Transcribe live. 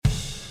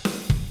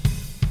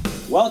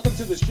Welcome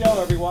to the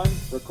show, everyone.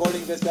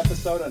 Recording this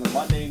episode on a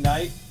Monday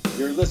night.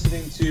 You're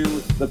listening to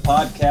the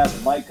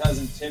podcast My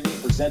Cousin Timmy,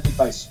 presented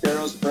by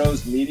Sparrows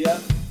Bros Media.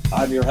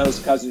 I'm your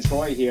host, Cousin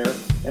Troy here,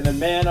 and the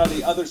man on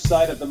the other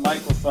side of the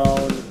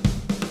microphone,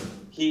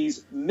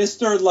 he's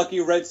Mr.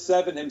 Lucky Red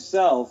 7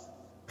 himself,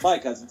 my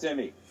Cousin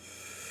Timmy.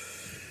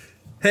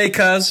 Hey,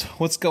 cuz,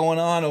 what's going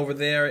on over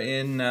there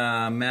in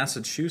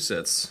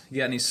Massachusetts? You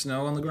got any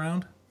snow on the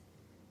ground?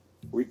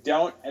 We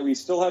don't. We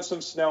still have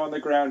some snow on the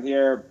ground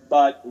here,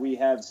 but we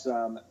have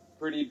some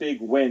pretty big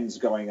winds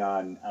going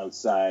on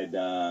outside,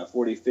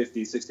 40,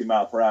 50, 60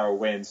 mile per hour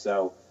winds.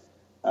 So,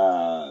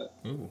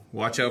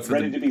 watch out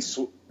for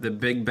the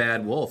big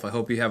bad wolf. I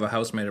hope you have a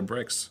house made of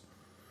bricks.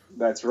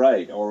 That's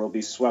right, or we'll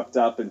be swept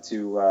up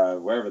into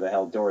wherever the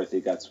hell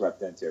Dorothy got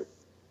swept into.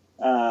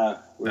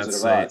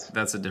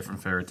 That's a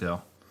different fairy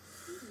tale.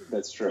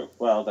 That's true.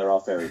 Well, they're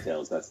all fairy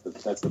tales. That's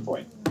the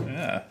point.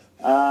 Yeah.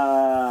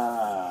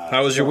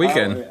 How was your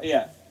weekend?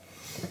 It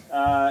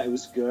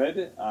was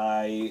good.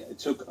 I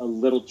took a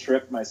little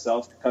trip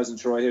myself. Cousin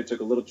Troy here took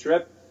a little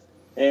trip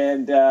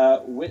and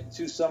went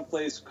to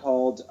someplace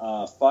called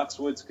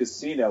Foxwoods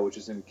Casino, which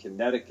is in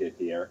Connecticut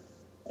here.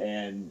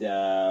 And, did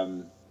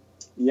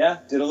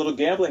a little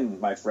gambling,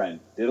 my friend.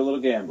 Did a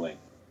little gambling.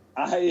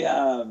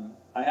 I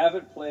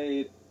haven't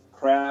played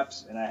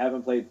craps and I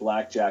haven't played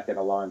blackjack in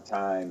a long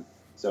time.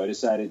 So I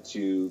decided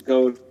to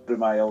go to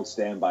my old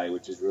standby,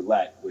 which is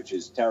roulette, which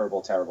is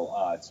terrible, terrible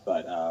odds.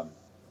 But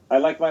I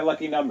like my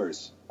lucky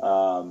numbers.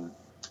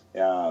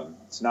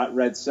 It's not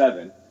red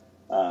 7,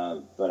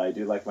 but I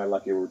do like my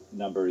lucky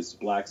numbers,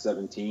 black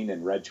 17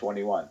 and red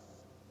 21.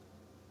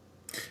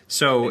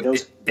 So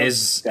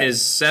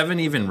is 7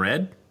 even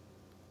red?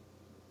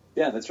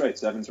 Yeah, that's right.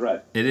 7's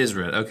red. It is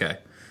red.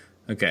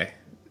 Okay.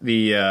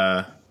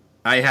 I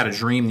had a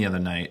dream the other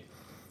night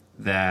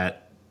that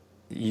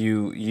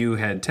you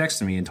had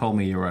texted me and told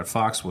me you were at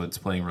Foxwoods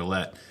playing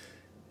roulette.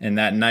 And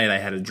that night I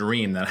had a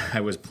dream that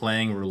I was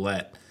playing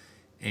roulette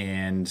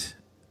and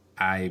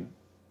I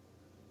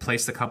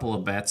placed a couple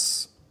of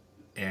bets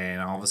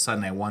and all of a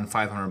sudden I won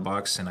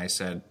 $500 and I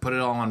said, put it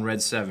all on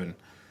red 7.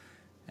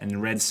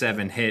 And red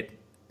 7 hit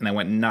and I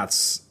went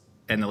nuts.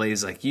 And the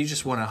lady's like, you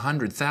just won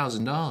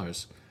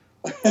 $100,000.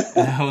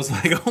 And I was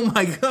like, oh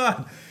my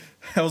God.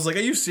 I was like,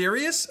 are you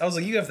serious? I was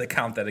like, you have to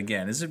count that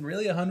again. Is it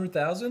really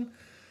 100,000?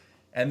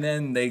 And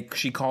then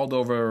she called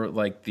over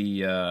like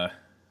the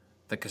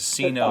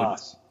casino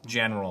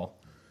general,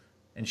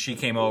 and she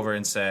came over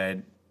and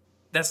said,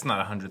 "That's not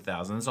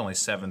 100,000. It's only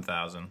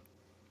 7,000."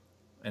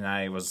 And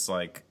I was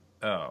like,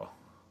 "Oh."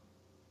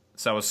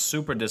 So I was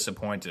super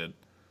disappointed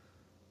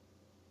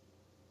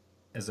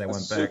as I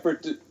went back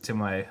to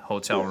my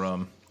hotel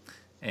room,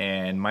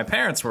 and my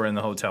parents were in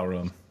the hotel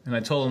room, and I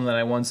told them that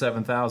I won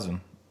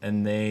 7,000,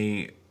 and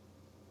they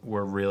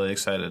were really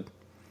excited,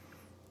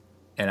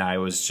 and I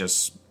was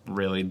just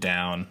really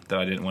down that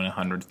I didn't win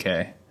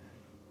 $100K.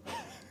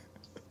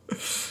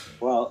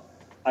 Well,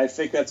 I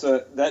think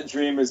that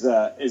dream is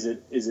an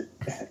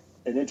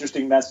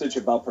interesting message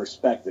about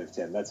perspective,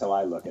 Tim. That's how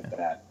I look at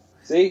that.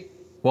 See,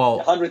 well,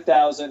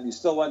 100,000, you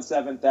still won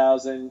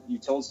 7,000. You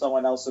told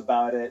someone else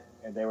about it,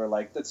 and they were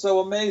like, "That's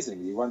so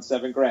amazing! You won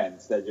 $7,000."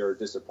 Instead, you're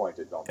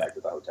disappointed going back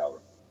to the hotel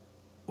room.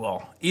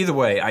 Well, either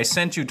way, I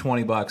sent you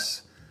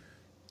 $20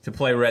 to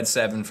play red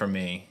 7 for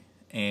me,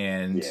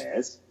 and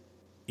yes.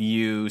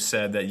 You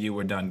said that you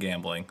were done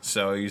gambling,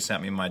 so you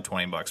sent me my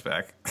 $20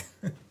 back.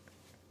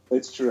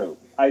 It's true.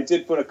 I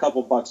did put a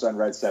couple bucks on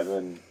red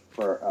 7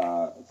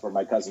 for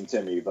my cousin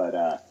Timmy, but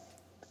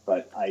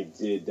I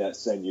did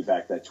send you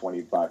back that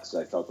 $20.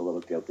 I felt a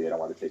little guilty. I don't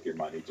want to take your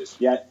money just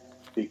yet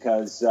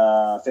because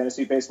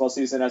fantasy baseball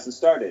season hasn't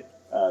started.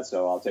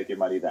 So I'll take your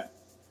money then.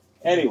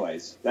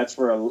 Anyways, that's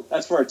for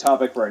a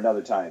topic for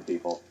another time,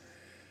 people.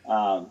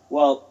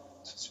 Well,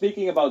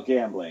 speaking about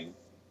gambling.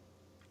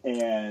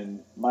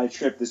 And my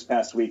trip this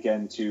past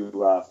weekend to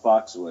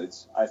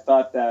Foxwoods, I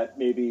thought that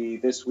maybe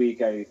this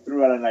week I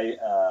threw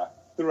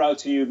out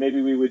to you, maybe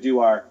we would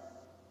do our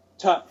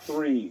top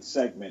 3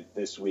 segment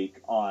this week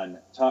on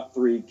top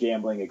 3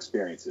 gambling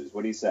experiences.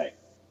 What do you say?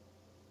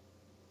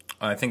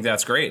 I think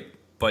that's great,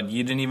 but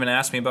you didn't even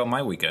ask me about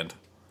my weekend.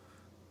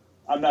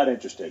 I'm not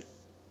interested.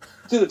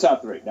 To the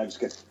top 3. No, I'm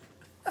just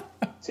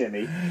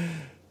kidding.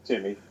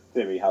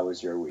 Timmy, how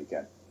was your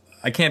weekend?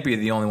 I can't be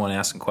the only one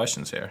asking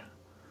questions here.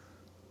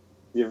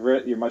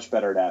 You're much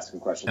better at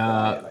asking questions than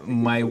I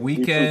am. My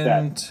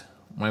weekend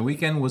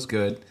was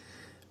good.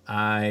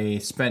 I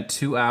spent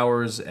 2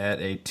 hours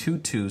at a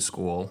tutu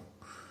school.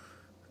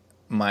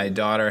 My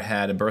daughter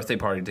had a birthday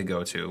party to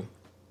go to,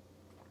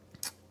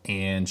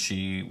 and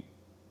she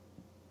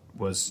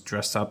was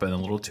dressed up in a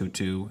little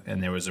tutu,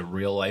 and there was a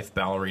real-life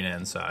ballerina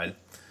inside.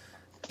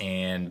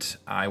 And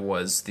I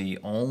was the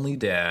only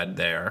dad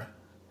there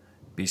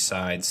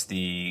besides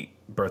the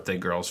birthday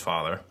girl's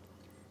father.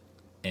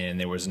 And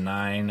there was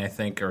 9, I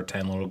think, or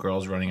 10 little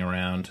girls running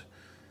around.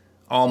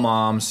 All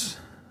moms.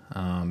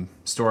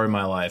 Story of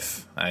my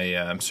life. I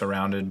am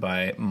surrounded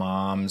by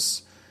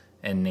moms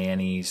and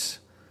nannies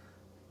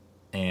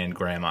and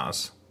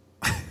grandmas.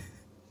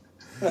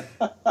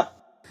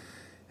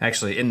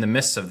 Actually, in the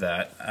midst of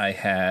that, I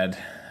had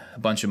a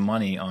bunch of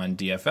money on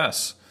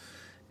DFS.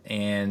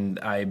 And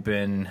I've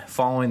been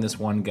following this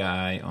one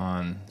guy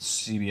on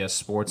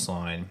CBS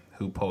Sportsline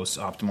who posts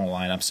optimal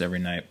lineups every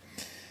night.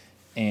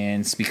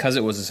 And it's because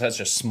it was such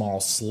a small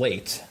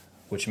slate,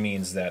 which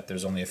means that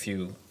there's only a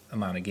few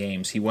amount of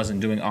games, he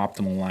wasn't doing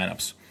optimal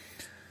lineups.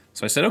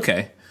 So I said,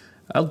 okay,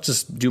 I'll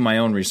just do my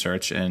own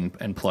research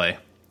and play.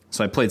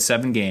 So I played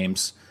 7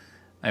 games.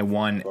 I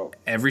won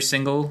every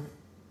single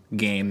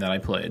game that I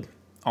played,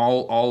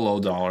 all low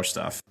dollar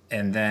stuff.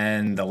 And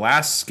then the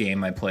last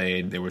game I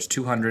played, there was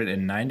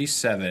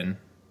 297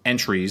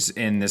 entries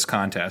in this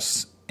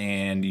contest,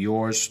 and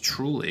yours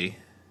truly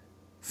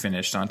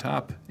finished on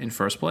top in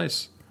first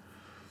place.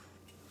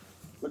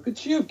 Look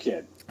at you,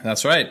 kid.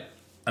 That's right.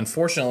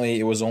 Unfortunately,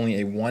 it was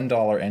only a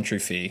 $1 entry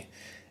fee,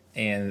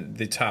 and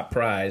the top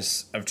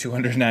prize of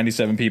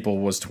 297 people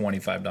was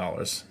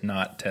 $25,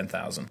 not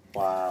 $10,000.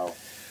 Wow.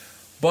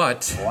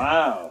 But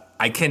wow,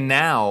 I can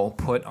now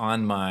put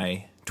on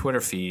my Twitter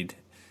feed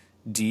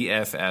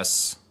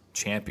DFS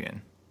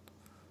champion.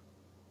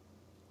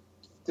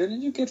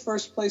 Didn't you get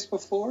first place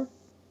before?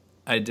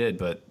 I did,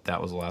 but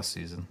that was last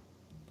season.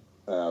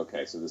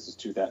 Okay, so this is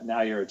 2000.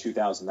 Now you're a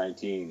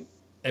 2019.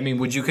 I mean,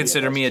 would you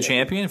consider me a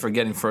champion for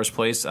getting first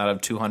place out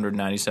of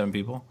 297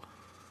 people?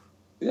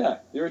 Yeah,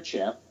 you're a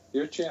champ.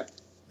 You're a champ.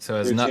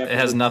 So it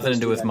has nothing to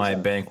do with my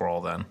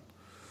bankroll then.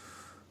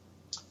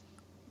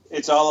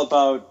 It's all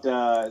about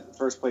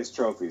first place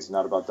trophies,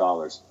 not about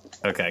dollars.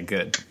 Okay,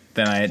 good.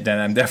 Then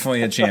I'm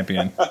definitely a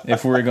champion.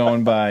 If we're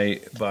going by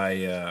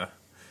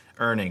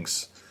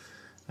earnings,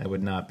 I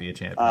would not be a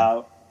champion.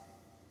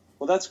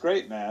 Well, that's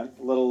great, man.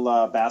 A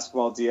little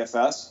basketball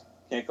DFS.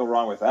 Can't go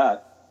wrong with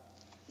that.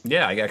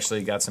 Yeah, I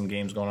actually got some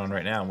games going on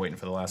right now. I'm waiting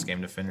for the last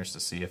game to finish to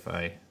see if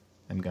I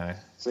am going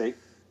to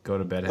go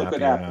to bed happy or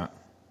not.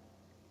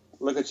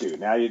 Look at you.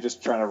 Now you're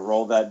just trying to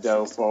roll that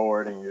dough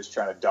forward and you're just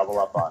trying to double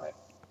up on it.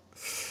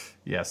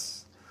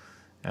 Yes,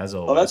 as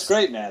always. Well, that's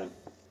great, man.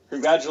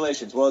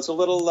 Congratulations. Well, it's a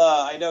little.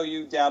 I know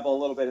you dabble a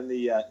little bit in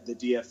the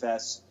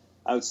DFS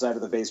outside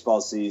of the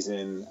baseball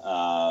season,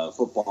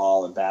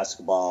 football and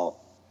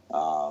basketball,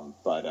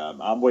 but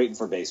I'm waiting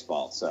for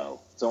baseball.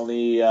 So it's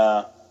only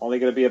going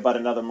to be about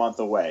another month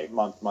away,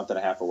 month and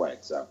a half away.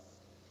 So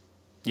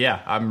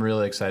yeah, I'm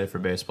really excited for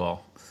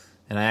baseball,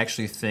 and I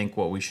actually think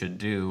what we should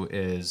do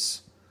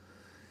is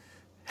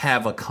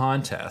have a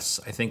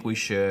contest. I think we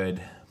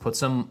should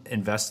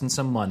invest in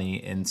some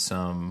money in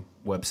some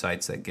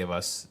websites that give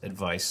us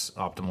advice,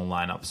 optimal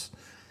lineups,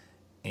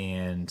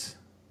 and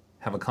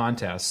have a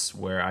contest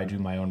where I do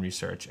my own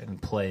research and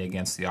play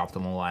against the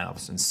optimal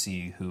lineups and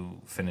see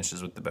who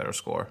finishes with the better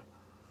score.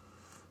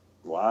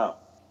 Wow.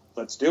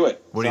 Let's do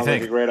it. What do you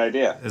think? Like a great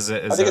idea. I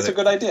think it's a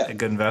good idea. A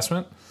good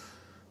investment?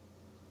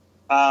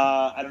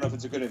 I don't know if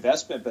it's a good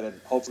investment, but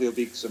hopefully it'll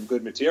be some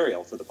good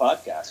material for the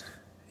podcast.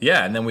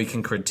 Yeah, and then we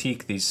can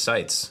critique these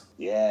sites.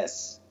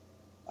 Yes.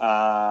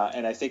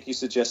 And I think you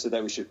suggested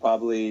that we should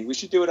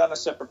do it on a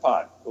separate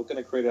pod. We'll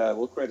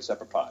create a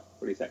separate pod.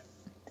 What do you think?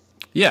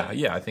 Yeah,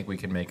 I think we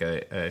can make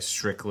a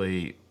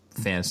strictly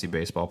fantasy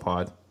baseball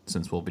pod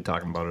since we'll be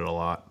talking about it a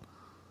lot.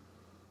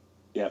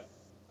 Yep.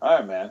 All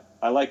right, man.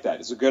 I like that.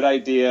 It's a good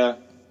idea.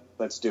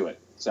 Let's do it.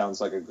 Sounds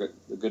like a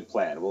good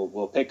plan.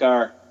 We'll pick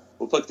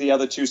the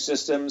other two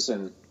systems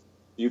and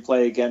you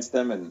play against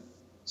them and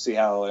see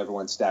how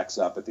everyone stacks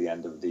up at the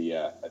end of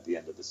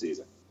the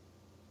season.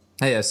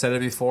 Hey, I said it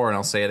before and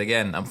I'll say it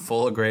again. I'm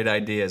full of great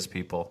ideas,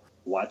 people.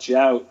 Watch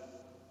out.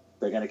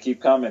 They're going to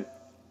keep coming,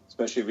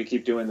 especially if we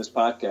keep doing this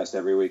podcast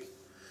every week.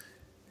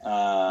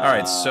 All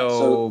right,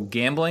 so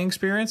gambling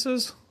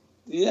experiences?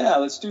 Yeah,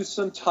 let's do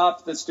a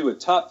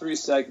top 3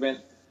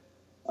 segment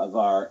of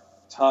our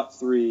top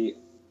 3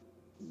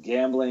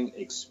 gambling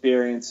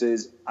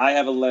experiences. I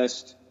have a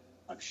list.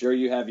 I'm sure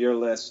you have your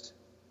list.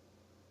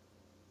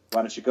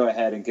 Why don't you go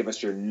ahead and give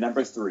us your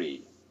number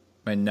 3?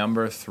 My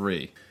number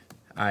 3.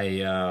 When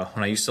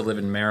I used to live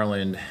in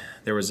Maryland,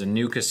 there was a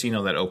new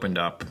casino that opened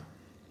up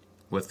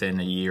within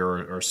a year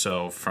or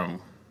so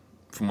from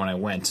when I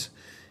went.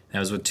 And I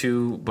was with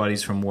 2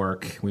 buddies from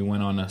work. We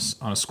went on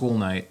a school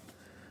night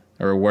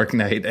or a work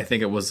night. I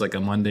think it was like a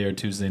Monday or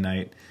Tuesday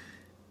night.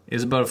 It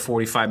was about a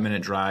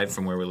 45-minute drive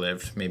from where we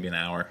lived, maybe an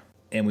hour.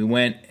 And we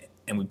went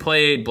and we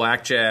played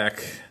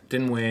blackjack,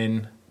 didn't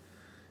win.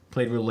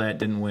 Played roulette,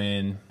 didn't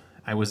win.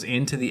 I was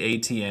into the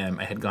ATM.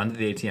 I had gone to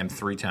the ATM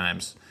 3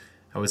 times.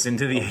 I was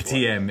into the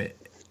ATM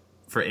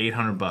for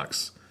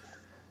 $800.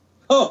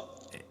 Oh.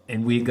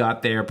 And we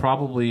got there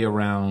probably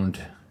around,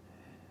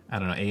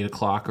 8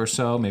 o'clock or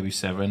so, maybe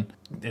 7.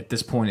 At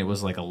this point, it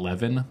was like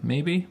 11,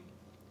 maybe.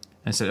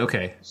 I said,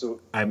 okay,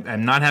 so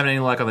I'm not having any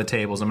luck on the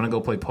tables. I'm going to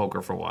go play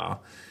poker for a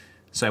while.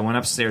 So I went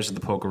upstairs to the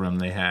poker room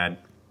they had,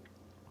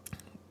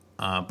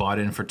 bought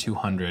in for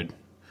 $200,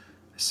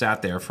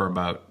 sat there for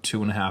about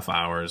 2.5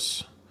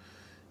 hours,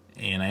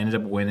 and I ended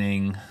up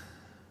winning,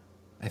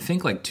 I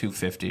think like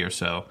 $250 or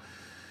so.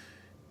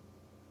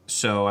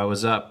 So I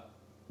was down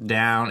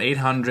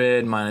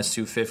 $800 minus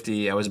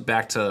 $250. I was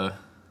back to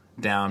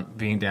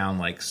being down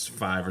like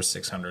 $500 or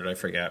 $600, I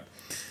forget.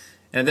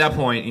 And at that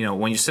point,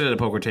 when you sit at a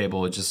poker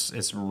table,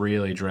 it's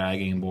really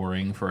dragging and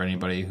boring for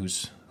anybody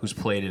who's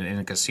played in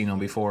a casino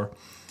before.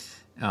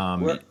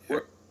 Where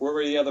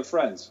were the other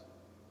friends?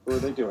 What were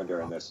they doing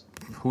during this?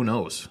 Who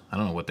knows? I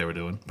don't know what they were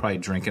doing. Probably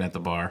drinking at the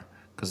bar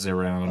because they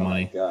ran out of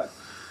money. Oh, my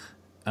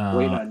God.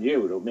 Waiting on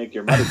you to make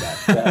your money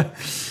back. Yeah.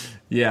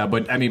 Yeah,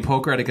 but,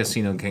 poker at a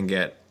casino can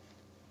get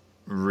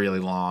really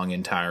long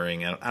and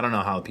tiring. I don't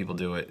know how people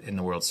do it in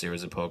the World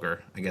Series of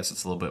Poker. I guess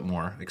it's a little bit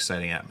more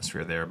exciting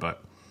atmosphere there,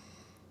 but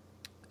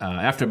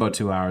after about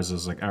 2 hours, I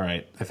was like, all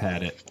right, I've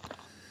had it.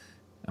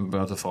 I'm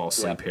about to fall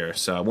asleep here.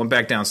 So I went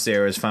back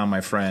downstairs, found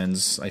my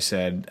friends. I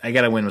said, I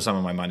got to win with some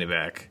of my money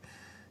back.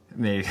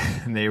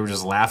 And they were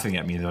just laughing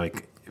at me. They're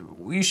like,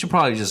 we should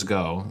probably just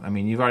go. I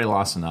mean, you've already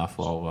lost enough.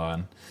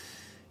 Well,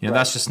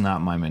 that's just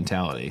not my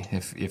mentality,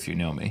 if you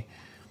know me.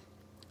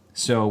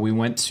 So we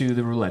went to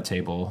the roulette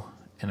table,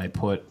 and I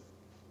put,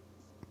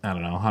 I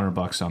don't know,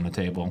 $100 on the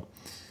table.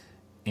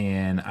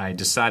 And I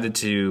decided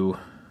to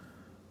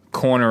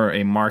corner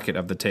a market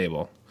of the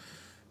table.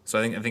 So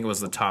I think it was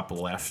the top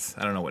left.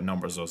 I don't know what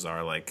numbers those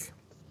are, like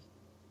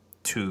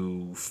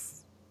 2,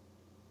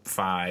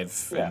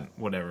 5, and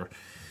whatever.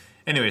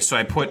 Anyway, so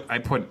I put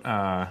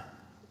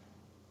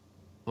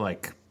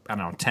like, I don't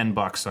know,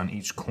 $10 on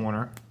each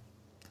corner.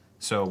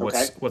 So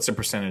what's the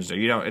percentage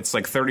there? It's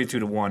like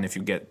 32-1 if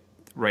you get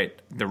right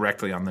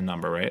directly on the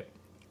number, right?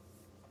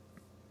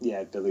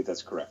 Yeah, I believe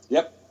that's correct.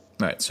 Yep.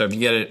 Right. So if you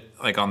get it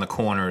like on the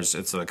corners,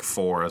 it's like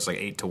 4. It's like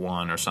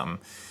 8-1 or something.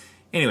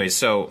 Anyway,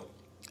 so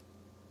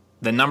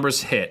the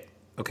numbers hit.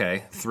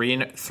 Okay, three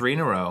in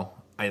a row.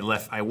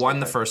 I won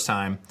the first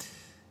time.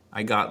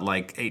 I got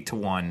like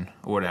 8-1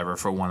 or whatever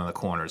for one of the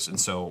corners, and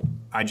so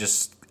I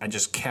just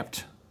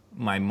kept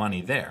my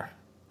money there.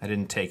 I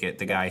didn't take it.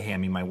 The guy handed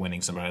me my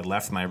winnings, but I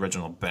left my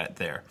original bet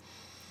there.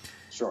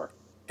 Sure.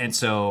 And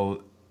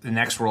so the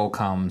next roll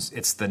comes.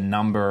 It's the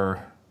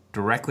number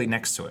directly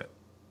next to it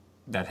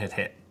that had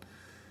hit.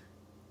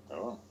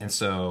 Oh. And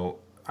so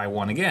I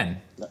won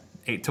again,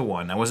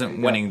 8-1. I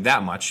wasn't winning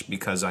that much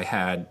because I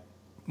had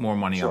more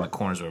money on the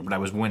corners, but I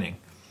was winning.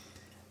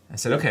 I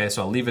said, okay,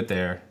 so I'll leave it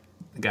there.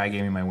 The guy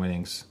gave me my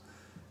winnings.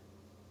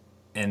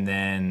 And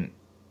then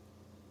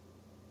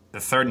the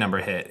third number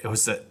hit. It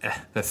was the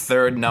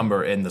third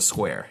number in the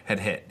square had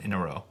hit in a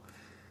row.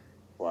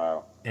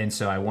 Wow. And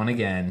so I won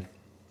again.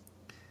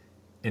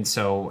 And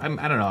so I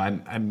don't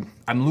know.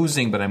 I'm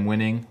losing, but I'm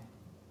winning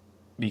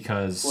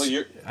because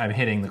I'm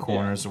hitting the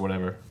corners or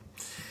whatever.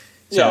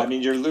 So, I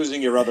mean, you're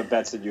losing your other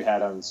bets that you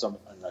had on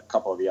a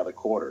couple of the other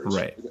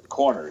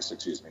corners,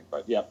 excuse me.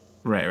 But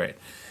Right.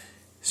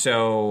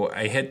 So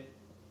I hit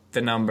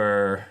the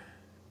number,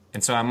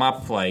 and so I'm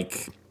up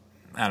like,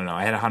 I don't know.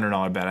 I had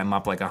 $100 bet. I'm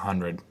up like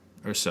 100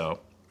 or so.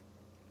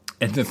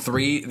 And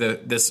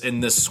in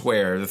this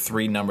square, the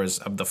 3 numbers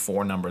of the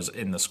 4 numbers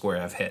in the square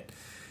have hit.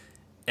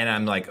 And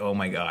I'm like, oh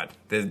my God,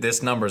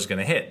 this number is going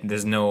to hit.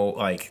 There's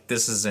no,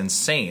 this is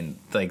insane.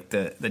 Like,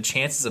 the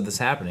chances of this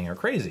happening are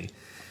crazy.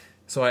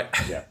 So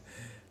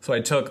I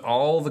took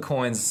all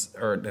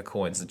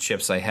the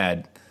chips I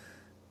had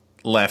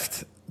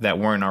left that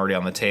weren't already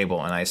on the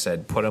table, and I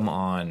said, put them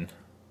on,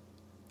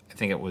 I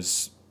think it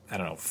was, I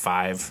don't know,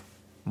 5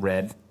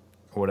 red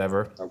or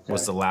whatever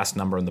was the last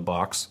number in the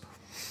box.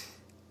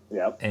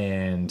 Yep.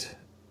 And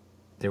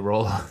they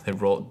roll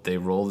the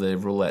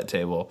roulette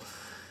table.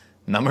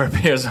 Number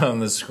appears on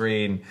the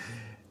screen.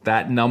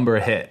 That number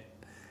hit.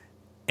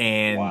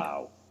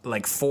 And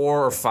like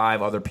 4 or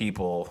 5 other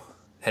people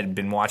had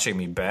been watching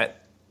me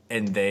bet,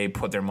 and they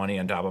put their money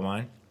on top of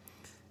mine.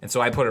 And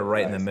so I put it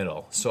right in the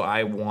middle. So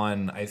I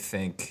won, I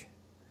think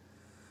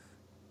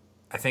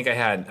I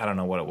had, I don't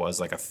know what it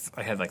was,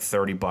 I had like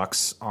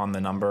 $30 on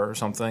the number or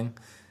something.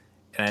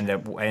 And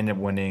I ended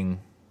up winning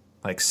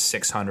like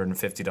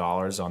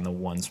 $650 on the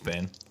one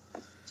spin.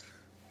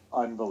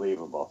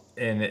 Unbelievable.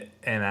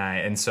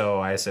 And so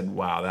I said,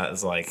 wow,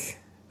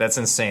 that's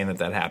insane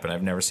that happened.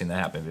 I've never seen that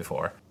happen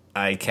before.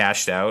 I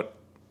cashed out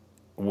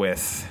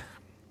with,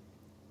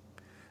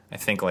 I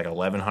think, like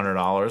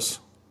 $1,100.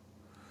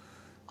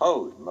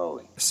 Holy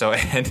moly! So I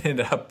ended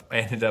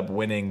up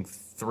winning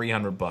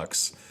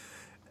 $300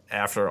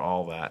 after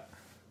all that.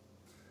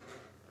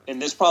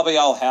 And this probably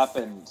all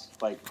happened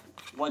like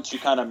once you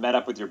kind of met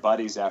up with your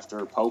buddies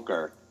after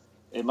poker.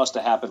 It must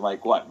have happened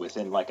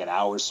within like an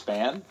hour's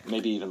span,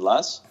 maybe even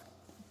less.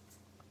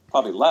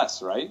 Probably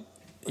less, right?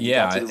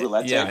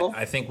 Table?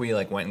 I think we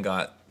went and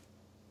got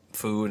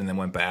food and then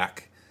went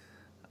back.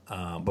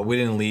 But we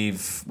didn't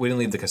leave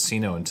the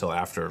casino until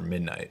after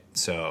midnight.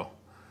 So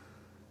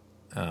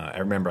I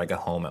remember I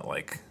got home at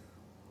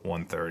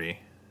 1:30.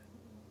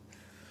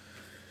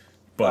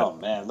 But oh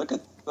man,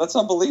 that's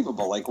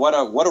unbelievable. What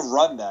a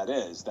run that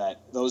is.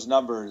 That those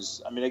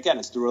numbers. I mean, again,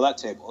 it's the roulette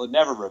table. It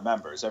never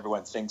remembers.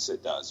 Everyone thinks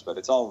it does, but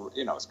it's all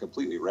it's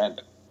completely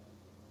random.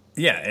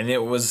 Yeah, and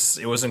it was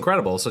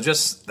incredible. So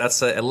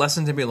that's a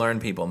lesson to be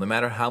learned, people. No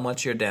matter how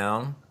much you're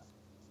down,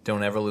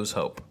 don't ever lose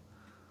hope.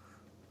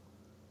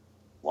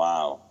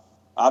 Wow.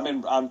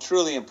 I'm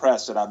truly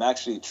impressed, and I'm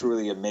actually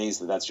truly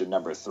amazed that that's your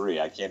number 3.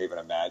 I can't even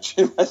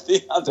imagine what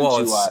the other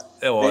two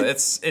are.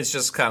 It's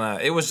just kind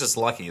of, it was just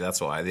lucky.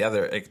 That's why the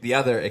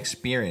other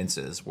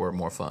experiences were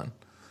more fun.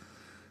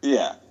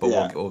 Yeah,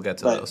 but we'll get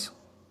to those.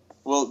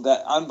 Well,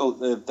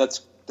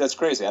 that's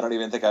crazy. I don't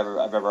even think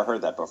I've ever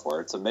heard that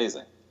before. It's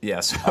amazing.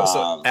 Yeah.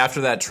 So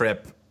after that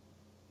trip,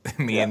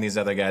 me and these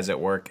other guys at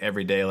work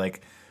every day,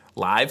 like,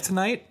 live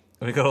tonight.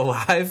 We go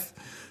live,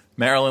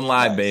 Maryland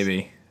Live,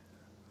 baby.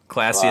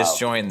 Classiest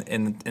joint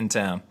in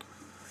town.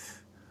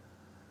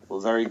 Well,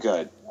 very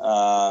good.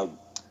 My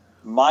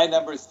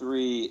number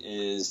 3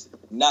 is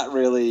not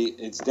really.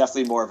 It's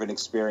definitely more of an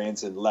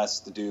experience and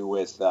less to do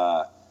with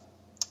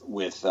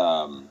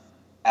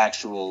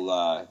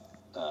actual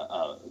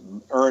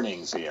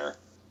earnings here.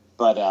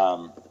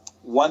 But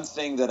one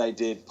thing that I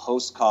did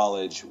post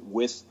college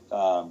with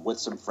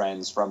some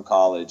friends from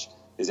college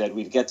is that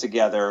we'd get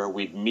together.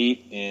 We'd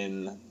meet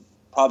in.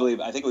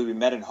 I think we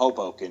met in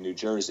Hoboken, New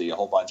Jersey, a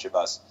whole bunch of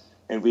us,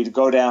 and we'd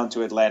go down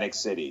to Atlantic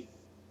City,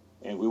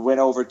 and we went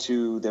over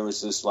to, there was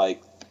this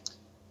like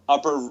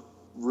upper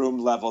room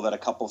level that a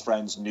couple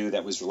friends knew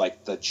that was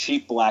like the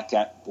cheap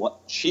blackjack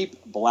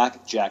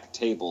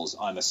tables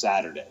on a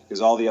Saturday,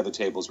 because all the other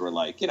tables were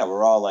like,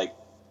 we're all like,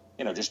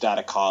 just out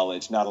of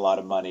college, not a lot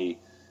of money,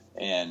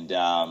 and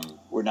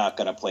we're not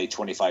going to play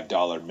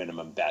 $25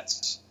 minimum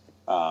bets.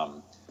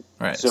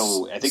 Right.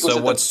 So I think. So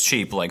what's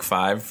cheap, like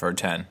 5 or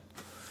 10?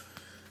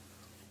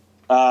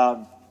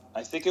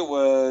 I think it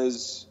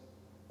was.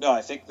 No,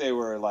 I think they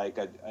were like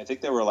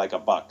a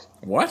buck.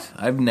 What?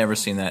 I've never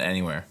seen that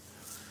anywhere.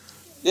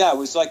 Yeah, it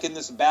was like in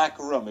this back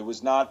room. It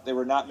was not. There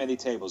were not many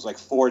tables. Like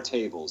 4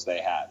 tables they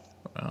had.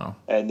 Wow.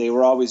 And they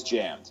were always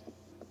jammed.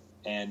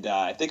 And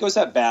I think it was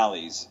at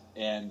Bally's.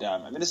 And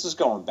this is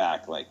going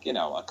back like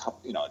a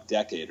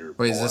decade or.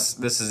 Wait, more. is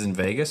this is in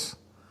Vegas?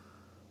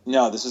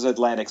 No, this is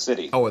Atlantic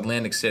City. Oh,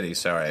 Atlantic City.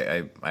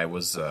 Sorry, I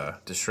was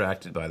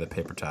distracted by the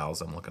paper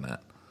towels I'm looking at.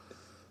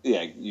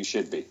 Yeah, you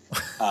should be.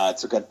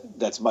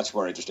 That's much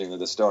more interesting than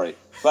the story.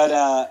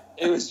 But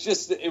it was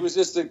just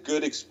a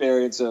good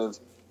experience of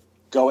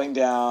going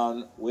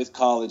down with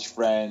college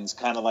friends,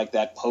 kind of like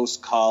that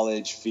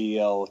post-college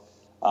feel.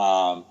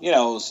 A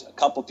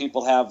couple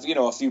people have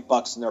a few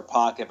bucks in their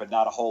pocket, but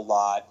not a whole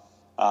lot.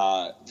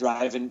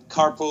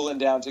 Carpooling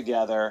down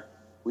together.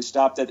 We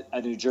stopped at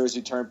a New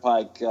Jersey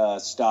Turnpike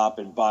stop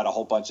and bought a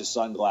whole bunch of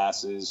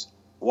sunglasses.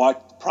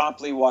 Walked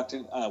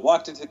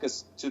into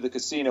the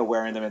casino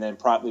wearing them, and then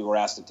promptly were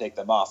asked to take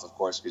them off, of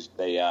course, because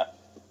they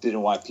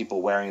didn't want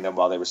people wearing them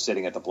while they were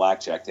sitting at the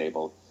blackjack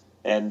table.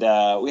 And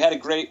we had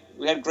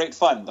great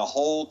fun. The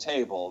whole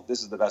table.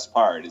 This is the best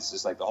part. It's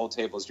just like the whole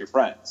table is your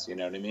friends. You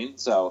know what I mean?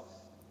 So,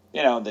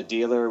 the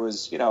dealer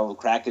was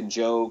cracking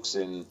jokes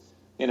and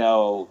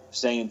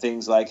saying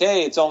things like,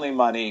 "Hey, it's only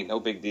money, no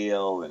big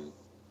deal,"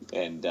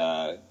 and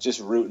just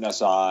rooting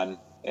us on.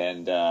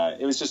 And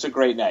it was just a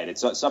great night.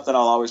 It's something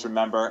I'll always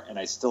remember, and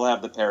I still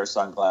have the pair of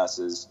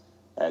sunglasses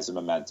as a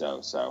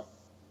memento. So,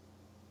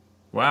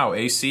 wow,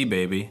 AC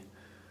baby.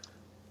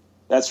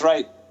 That's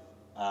right.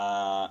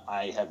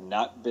 I have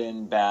not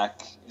been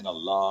back in a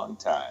long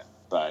time.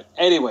 But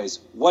anyways,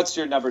 what's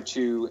your number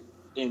 2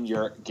 in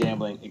your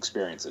gambling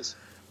experiences?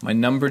 My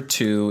number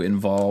 2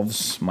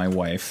 involves my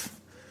wife,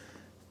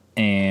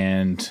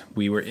 and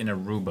we were in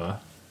Aruba,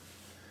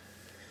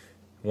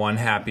 one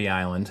happy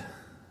island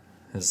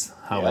is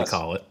how they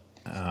call it.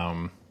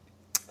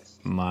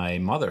 My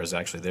mother is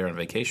actually there on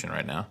vacation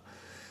right now.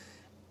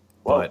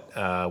 Whoa.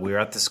 But we were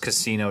at this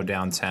casino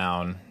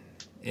downtown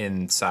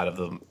inside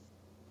of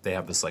they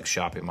have this like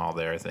shopping mall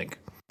there, I think.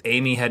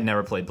 Amy had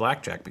never played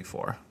blackjack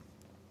before.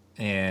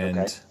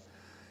 And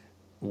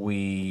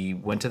we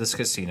went to this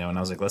casino, and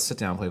I was like, let's sit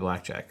down and play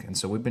blackjack. And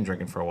so we've been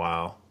drinking for a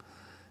while.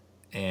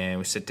 And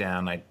we sit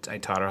down, I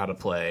taught her how to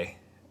play.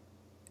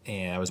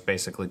 And I was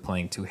basically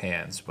playing 2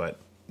 hands, but,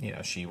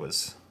 she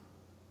was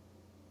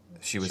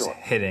sure.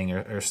 Hitting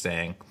or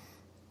staying.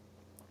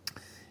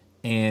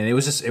 And it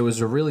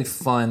was a really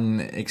fun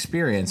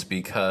experience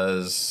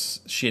because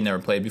she had never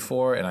played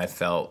before, and I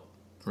felt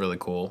really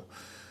cool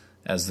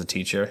as the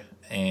teacher.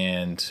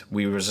 And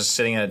we were just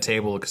sitting at a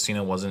table. The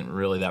casino wasn't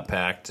really that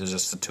packed. It was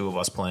just the 2 of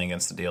us playing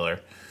against the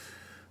dealer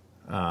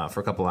for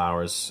a couple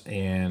hours.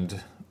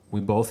 And we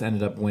both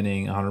ended up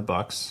winning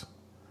 $100.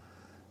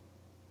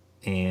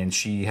 And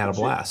she had a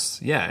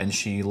blast. Yeah, and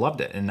she loved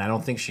it. And I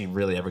don't think she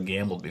really ever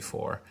gambled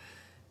before.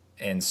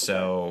 And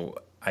so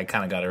I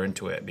kind of got her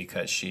into it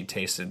because she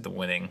tasted the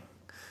winning.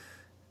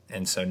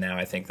 And so now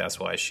I think that's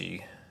why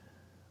she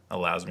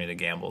allows me to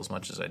gamble as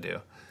much as I do.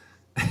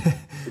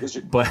 Because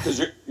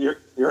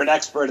you're an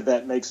expert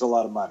that makes a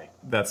lot of money.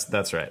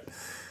 That's right.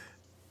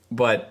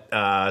 But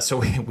so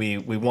we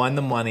won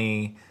the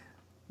money.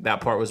 That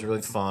part was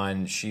really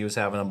fun. She was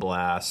having a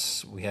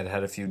blast. We had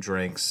a few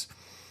drinks.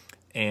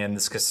 And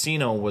this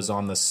casino was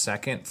on the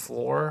 2nd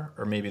floor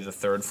or maybe the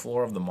 3rd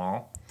floor of the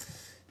mall.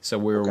 So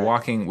we were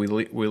walking. We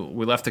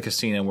left the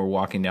casino. We're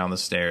walking down the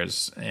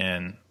stairs,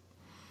 and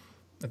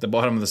at the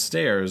bottom of the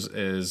stairs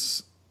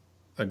is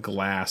a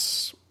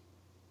glass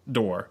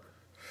door.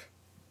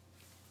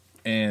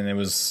 and it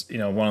was,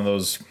 one of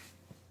those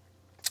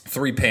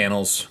 3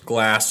 panels,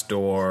 glass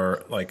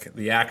door, like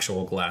the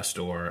actual glass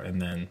door,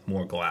 and then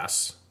more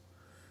glass.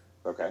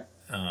 Okay.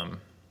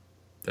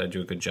 Did I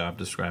do a good job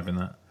describing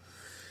that?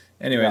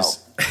 Anyways.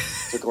 No,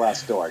 it's a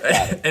glass door.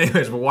 Got it.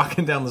 Anyways, we're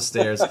walking down the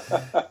stairs,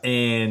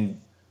 and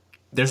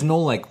there's no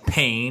like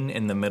pane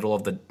in the middle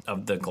of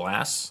the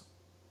glass,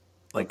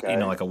 like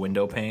like a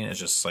window pane. It's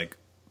just like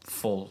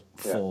full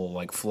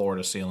like floor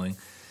to ceiling.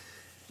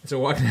 So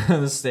walking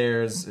down the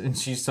stairs, and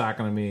she's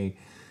talking to me,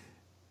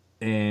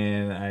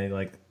 and I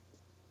like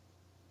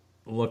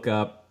look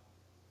up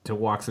to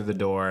walk through the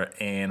door,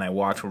 and I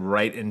walked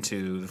right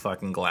into the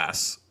fucking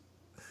glass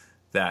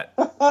that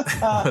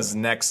was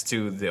next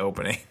to the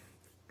opening.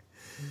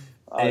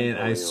 And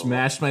I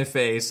smashed my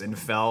face and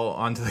fell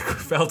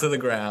to the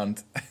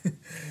ground.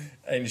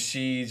 And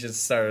she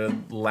just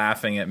started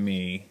laughing at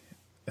me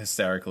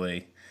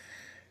hysterically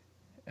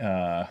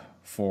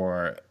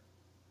for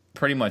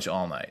pretty much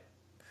all night.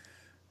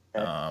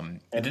 I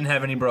didn't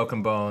have any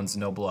broken bones,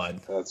 no blood,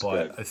 but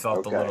good. I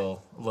felt a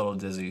little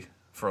dizzy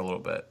for a little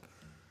bit.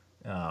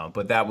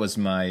 But that was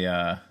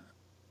my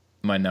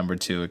my number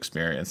 2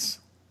 experience.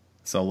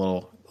 So a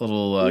little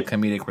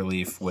comedic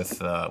relief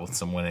with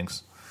some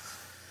winnings.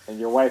 And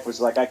your wife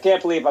was like, "I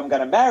can't believe I'm going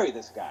to marry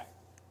this guy."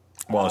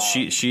 Well,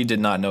 she did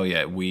not know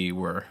yet.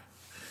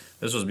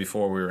 This was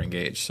before we were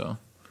engaged, so.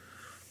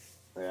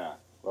 Yeah.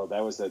 Well,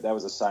 that was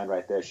a sign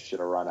right there. She should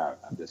have run out.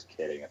 I'm just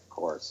kidding, of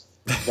course.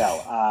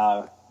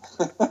 No.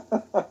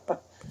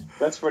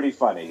 That's pretty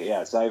funny.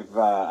 Yes,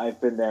 I've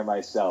been there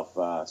myself,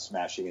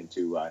 smashing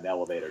into an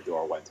elevator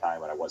door one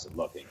time when I wasn't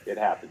looking. It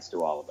happens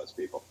to all of us,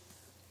 people.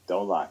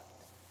 Don't lie.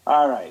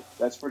 All right,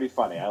 that's pretty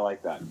funny. I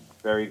like that.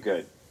 Very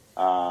good.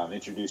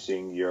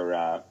 Introducing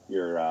your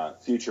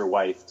future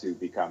wife to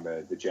become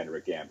a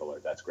degenerate gambler.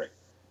 That's great.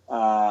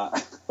 All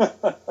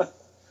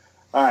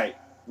right,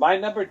 my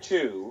number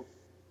 2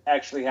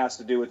 actually has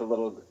to do with a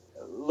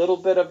little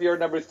bit of your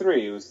number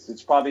 3.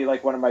 It's probably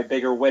like one of my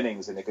bigger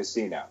winnings in a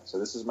casino. So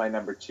this is my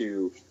number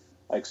 2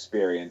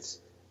 experience.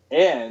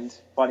 And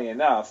funny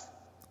enough,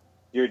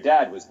 your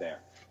dad was there.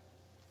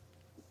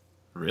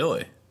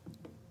 Really?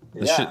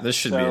 This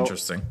should be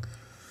interesting.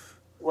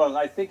 Well,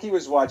 I think he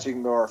was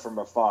watching more from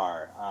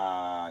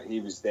afar. He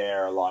was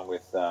there along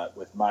with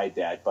my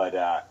dad, but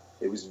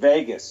it was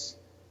Vegas,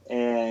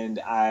 and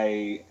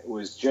I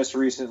was just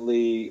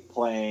recently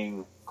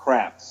playing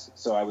craps.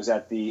 So I was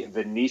at the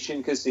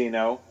Venetian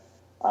Casino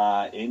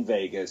in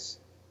Vegas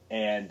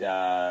and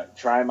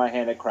trying my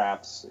hand at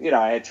craps.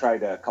 I had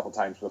tried a couple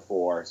times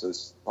before, so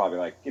it's probably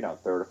like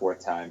 3rd or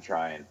 4th time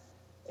trying,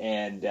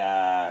 and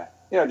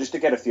just to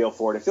get a feel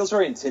for it. It feels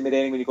very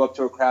intimidating when you go up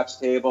to a craps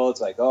table. It's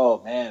like,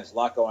 oh man, there's a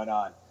lot going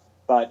on.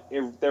 But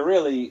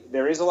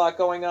there is a lot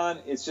going on.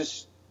 It's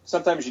just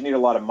sometimes you need a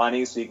lot of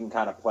money so you can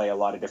kind of play a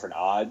lot of different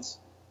odds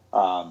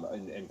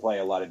and play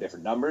a lot of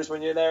different numbers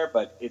when you're there.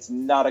 But it's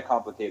not a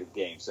complicated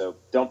game, so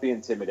don't be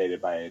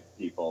intimidated by it,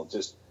 people.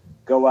 Just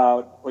go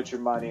out, put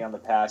your money on the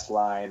pass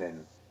line,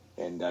 and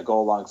go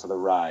along for the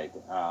ride.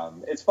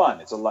 It's fun.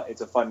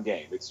 It's a fun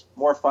game. It's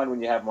more fun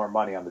when you have more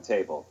money on the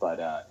table, but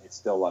it's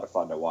still a lot of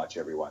fun to watch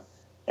everyone.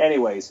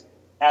 Anyways,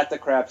 at the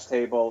craps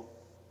table,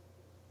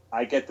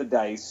 I get the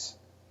dice,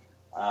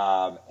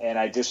 and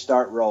I just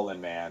start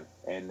rolling, man.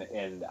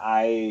 And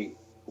I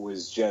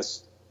was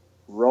just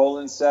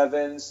rolling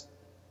 7s,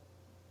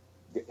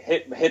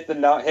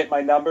 hit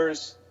my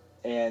numbers,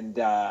 and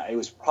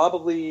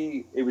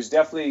it was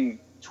definitely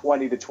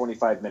 20 to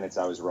 25 minutes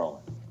I was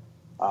rolling.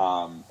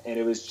 And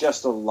it was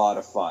just a lot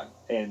of fun.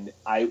 And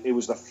it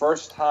was the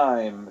first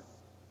time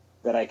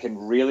that I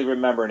can really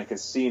remember in a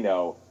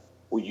casino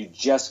where you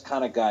just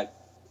kind of got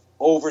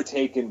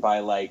overtaken by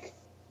like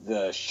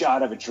the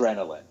shot of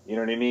adrenaline. You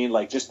know what I mean?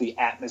 Like just the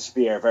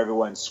atmosphere of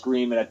everyone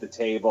screaming at the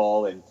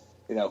table and,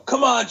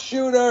 come on,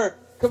 shooter,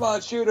 come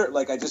on, shooter.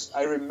 Like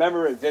I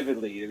remember it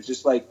vividly. It was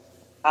just like,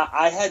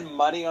 I had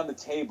money on the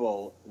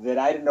table that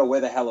I didn't know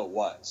where the hell it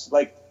was.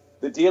 Like,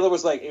 the dealer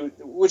was like,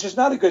 which is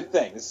not a good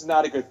thing. This is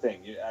not a good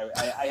thing.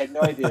 I had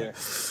no idea.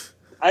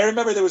 I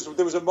remember there was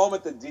a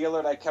moment the dealer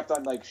and I kept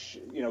on like,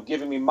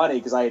 giving me money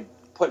because I had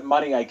put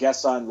money, I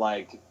guess, on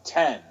like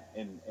 10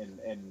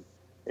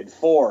 and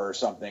 4 or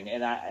something,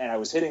 and I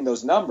was hitting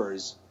those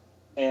numbers,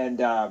 and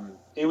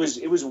it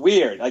was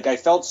weird. Like I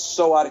felt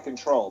so out of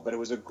control, but it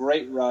was a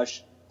great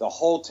rush. The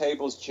whole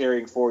table's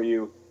cheering for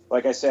you.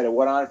 Like I said, it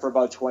went on for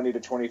about 20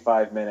 to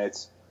 25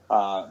 minutes.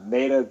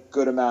 Made a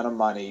good amount of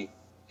money.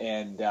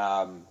 And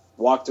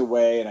walked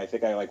away, and I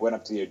think I like went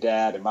up to your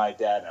dad and my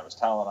dad, and I was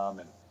telling them,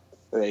 and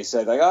they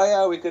said like, oh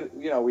yeah, we could,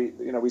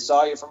 we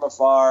saw you from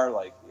afar,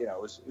 like, it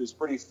was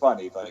pretty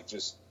funny, like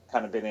just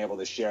kind of being able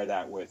to share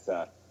that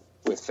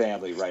with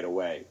family right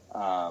away.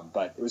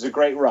 But it was a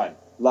great run,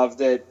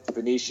 loved it.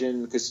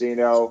 Venetian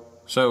Casino,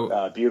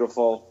 so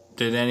beautiful.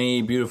 Did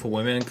any beautiful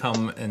women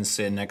come and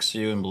sit next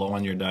to you and blow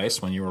on your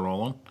dice when you were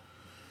rolling?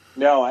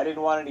 No, I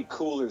didn't want any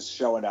coolers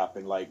showing up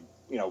and like,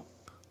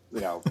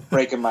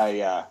 breaking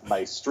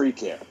my streak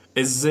here.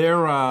 Is there?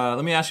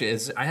 Let me ask you.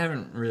 I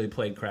haven't really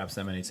played craps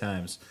that many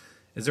times.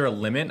 Is there a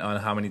limit on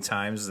how many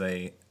times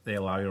they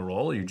allow you to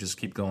roll, or you just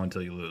keep going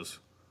until you lose?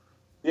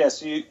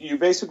 Yes, you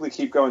basically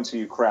keep going until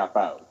you crap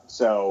out.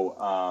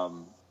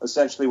 So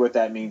essentially what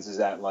that means is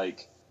that,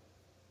 like,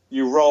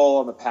 you roll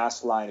on the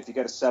pass line. If you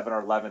get a 7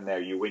 or 11 there,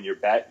 you win your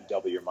bet, you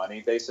double your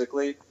money,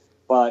 basically.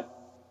 But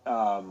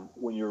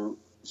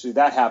so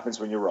that happens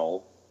when you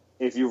roll.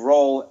 If you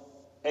roll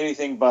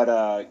anything but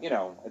I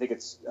think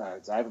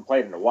I haven't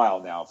played in a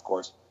while now, of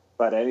course,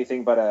 but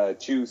anything but a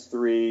 2,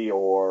 3,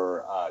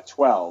 or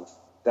 12,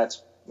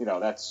 that's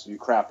you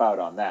crap out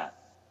on that.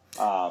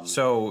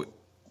 So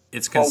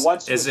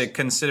is it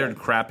considered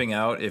crapping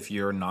out if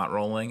you're not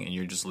rolling and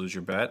you just lose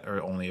your bet,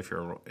 or only if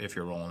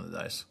you're rolling the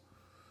dice?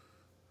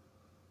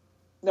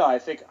 No, I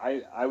think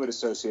I would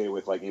associate it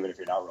with, like, even if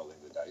you're not rolling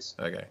the dice.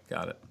 Okay,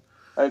 got it.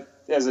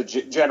 As a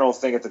general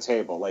thing at the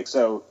table, like,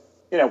 so,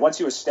 once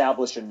you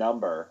establish a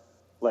number,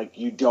 like,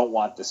 you don't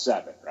want the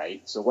 7,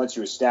 right? So once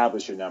you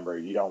establish a number,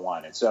 you don't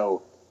want it.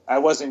 So I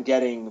wasn't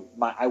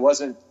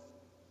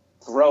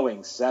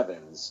throwing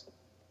 7s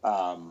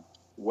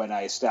when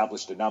I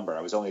established a number.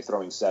 I was only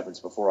throwing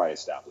 7s before I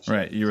established it.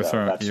 Right, you were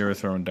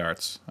throwing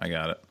darts. I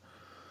got it.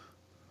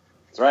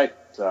 That's right.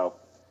 So,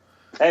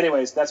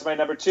 anyways, that's my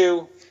number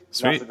 2.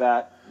 Sweet. Enough of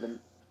that.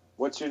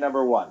 What's your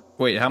number 1?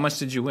 Wait, how much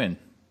did you win?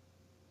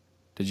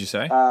 Did you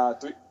say?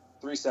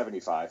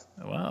 $375.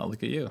 Wow,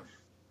 look at you.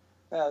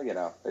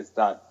 Well, it's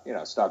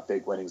not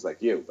big winnings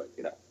like you, but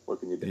what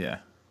can you do? Yeah.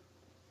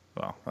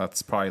 Well,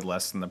 that's probably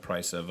less than the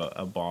price of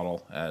a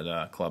bottle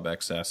at Club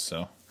XS.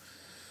 So.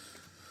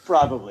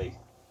 Probably.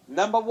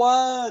 Number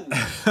 1.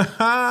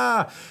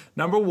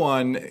 Number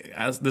 1.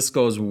 As this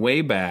goes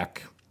way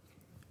back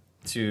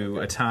to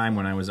a time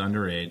when I was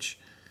underage.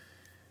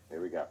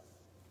 Here we go.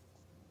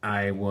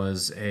 I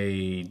was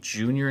a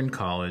junior in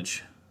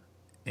college,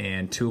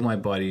 and 2 of my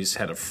buddies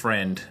had a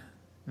friend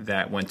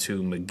that went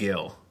to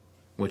McGill,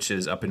 which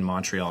is up in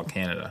Montreal,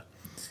 Canada.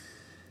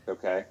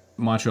 Okay.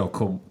 Montreal,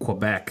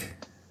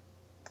 Quebec,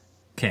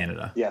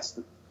 Canada. Yes,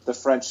 the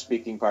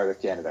French-speaking part of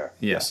Canada.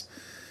 Yes.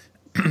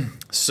 Yeah.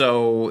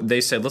 So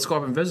they said, let's go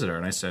up and visit her.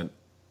 And I said,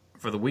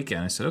 for the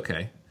weekend, I said,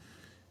 okay.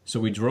 So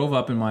we drove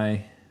up in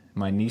my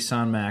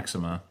Nissan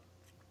Maxima.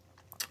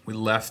 We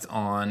left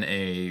on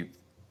I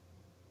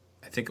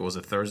think it was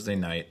a Thursday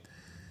night,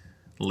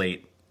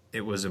 late.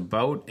 It was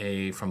about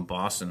from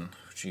Boston.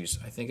 Jeez,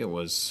 I think it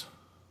was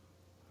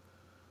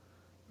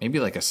maybe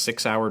like a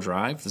 6-hour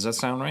drive. Does that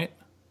sound right?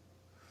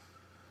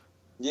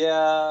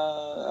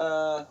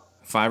 Yeah.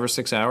 5 or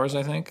 6 hours,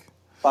 I think.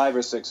 5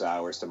 or 6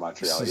 hours to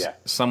Montreal. Yeah.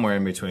 Somewhere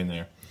in between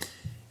there.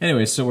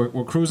 Anyway, so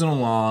we're cruising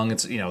along.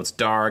 It's it's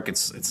dark.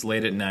 It's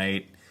late at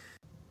night.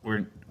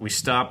 We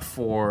stop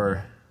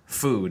for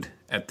food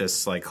at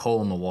this, like,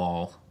 hole in the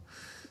wall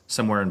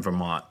somewhere in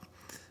Vermont.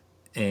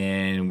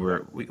 And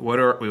we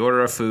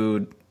order our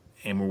food,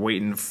 and we're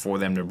waiting for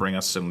them to bring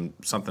us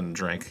something to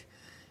drink.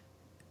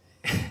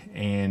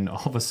 And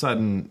all of a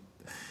sudden,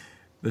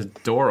 the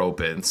door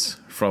opens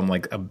from,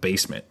 like, a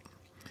basement,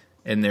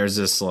 and there's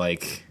this,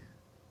 like,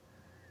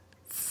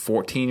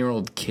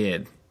 14-year-old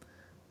kid.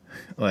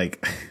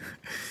 Like,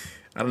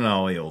 I don't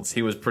know how old.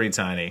 He was pretty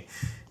tiny.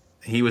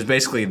 He was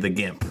basically the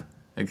Gimp.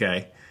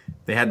 Okay,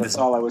 That's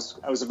all I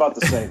was about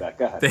to say that.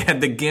 Go ahead. They had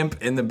the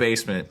Gimp in the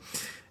basement.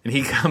 And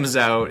he comes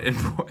out and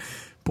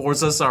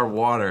pours us our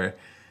water.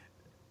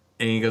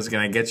 And he goes, can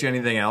I get you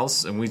anything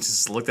else? And we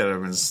just looked at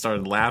him and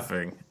started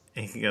laughing.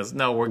 And he goes,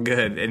 no, we're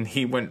good. And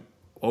he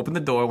opened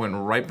the door, went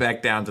right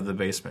back down to the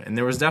basement. And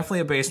there was definitely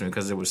a basement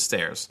because there was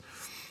stairs.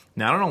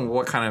 Now, I don't know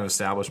what kind of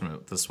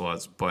establishment this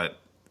was, but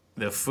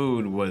the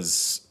food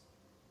was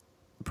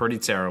pretty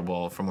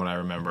terrible from what I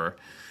remember.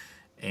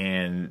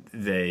 And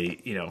they,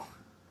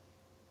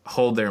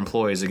 hold their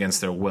employees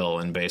against their will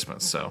in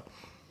basements, so...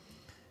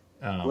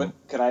 let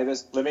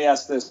me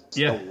ask this.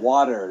 Yeah. The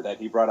water that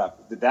he brought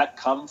up, did that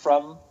come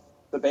from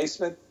the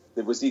basement?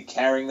 Was he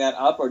carrying that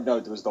up, or no,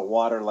 was the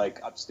water, like,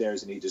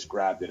 upstairs and he just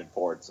grabbed it and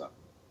poured some?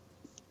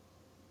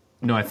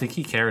 No, I think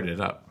he carried it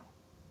up.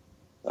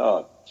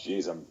 Oh,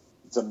 jeez,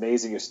 it's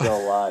amazing you're still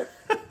alive.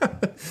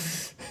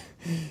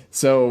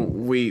 So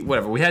we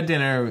had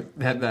dinner,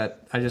 had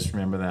that. I just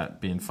remember that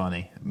being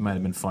funny. It might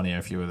have been funnier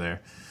if you were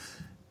there.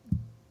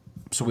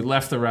 So we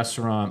left the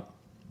restaurant.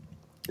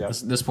 Yep.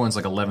 This point's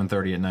like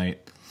 11:30 at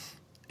night,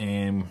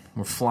 and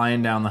we're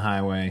flying down the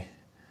highway.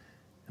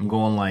 I'm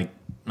going, like,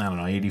 I don't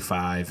know,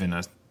 85 in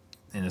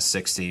a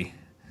 60,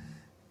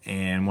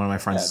 and one of my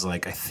friends is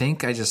like, I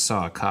think I just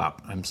saw a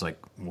cop. I'm just like,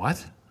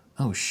 what?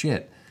 Oh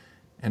shit!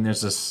 And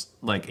there's this,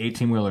 like,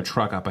 18-wheeler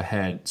truck up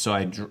ahead, so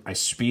I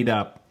speed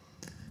up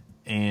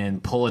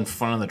and pull in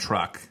front of the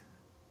truck,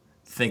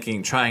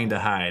 trying to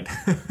hide,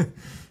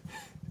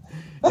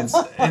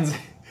 and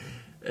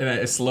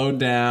I slowed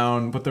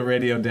down, put the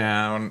radio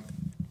down,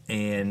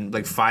 and,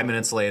 like, 5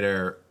 minutes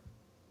later,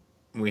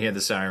 we hear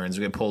the sirens.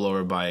 We get pulled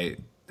over by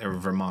a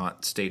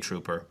Vermont state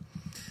trooper.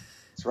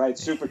 That's right,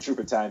 super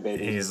trooper time,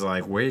 baby. And he's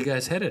like, where are you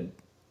guys headed?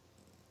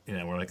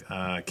 We're like,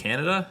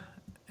 Canada?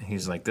 And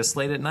he's like, this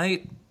late at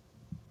night?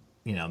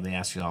 They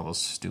ask you all those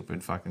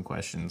stupid fucking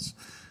questions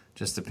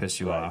just to piss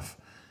you off.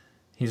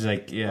 He's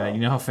like, yeah, you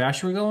know how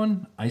fast you were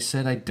going? I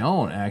said, I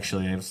don't,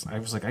 actually. I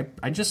was like,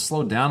 I just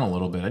slowed down a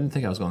little bit. I didn't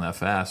think I was going that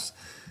fast.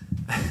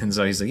 And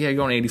so he's like, yeah, you're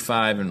going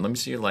 85, and let me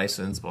see your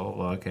license, blah, blah,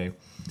 blah, okay.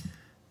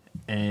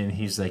 And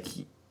he's like,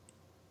 you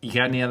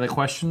got any other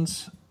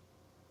questions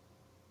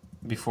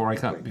before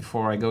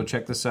I go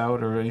check this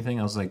out or anything?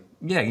 I was like,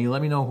 yeah, can you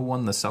let me know who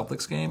won the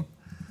Celtics game?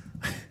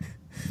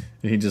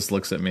 And he just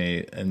looks at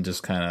me and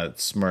just kind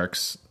of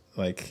smirks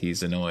like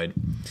he's annoyed.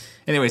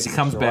 Anyways, he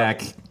comes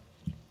back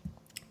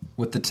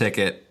with the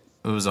ticket.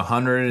 It was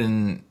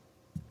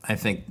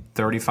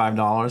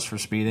 $135 for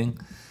speeding.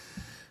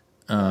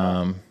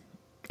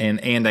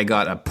 And I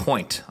got a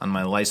point on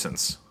my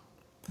license.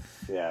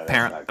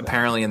 Yeah,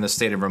 apparently in the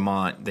state of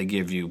Vermont, they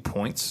give you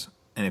points,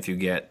 and if you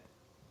get,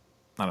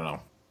 I don't know,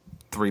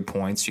 3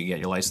 points, you get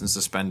your license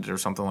suspended or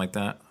something like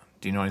that.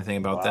 Do you know anything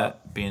about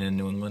that, being in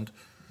New England?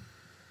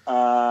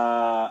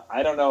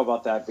 I don't know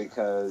about that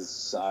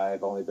because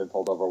I've only been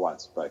pulled over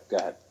once, but go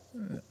ahead.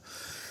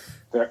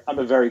 I'm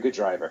a very good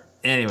driver.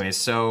 Anyway,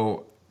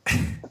 so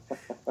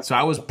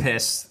I was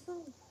pissed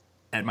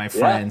at my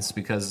friends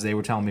because they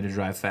were telling me to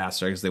drive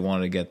faster because they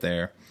wanted to get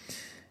there.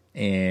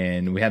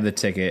 And we had the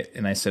ticket,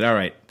 and I said, all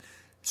right,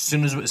 as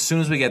soon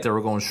as we get there,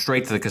 we're going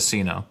straight to the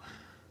casino.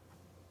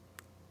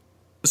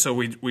 So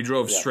we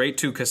drove straight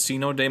to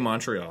Casino de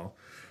Montreal.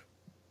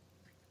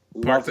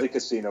 Lovely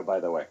casino, by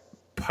the way.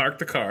 Parked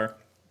the car.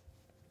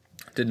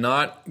 Did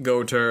not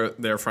go to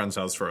their friend's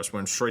house first.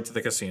 Went straight to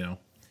the casino.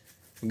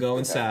 Go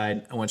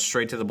inside. I went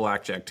straight to the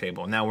blackjack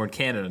table. Now we're in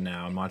Canada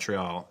now, in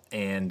Montreal,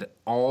 and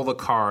all the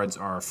cards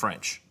are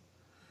French.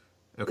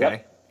 Okay?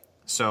 Yep.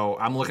 So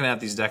I'm looking at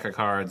these deck of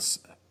cards,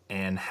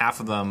 and half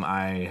of them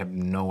I have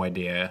no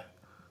idea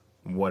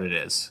what it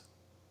is.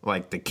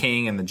 Like the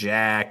king and the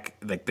jack,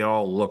 like they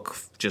all look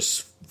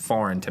just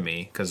foreign to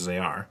me because they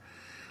are.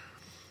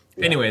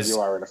 Yeah, anyways, you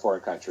are in a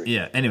foreign country.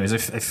 Yeah. Anyways, I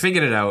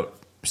figured it out.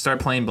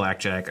 Started playing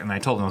blackjack, and I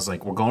told them, I was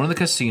like, "We're going to the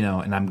casino,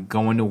 and I'm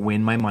going to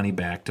win my money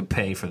back to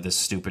pay for this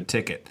stupid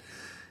ticket."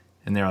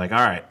 And they're like, "All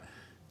right."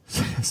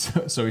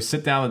 So we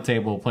sit down at the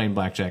table playing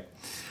blackjack.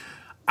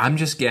 I'm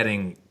just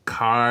getting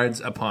cards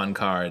upon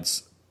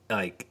cards,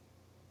 like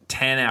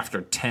 10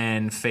 after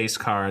 10 face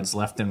cards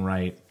left and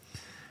right.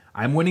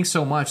 I'm winning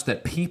so much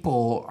that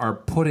people are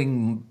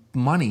putting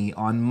money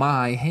on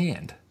my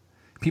hand.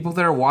 People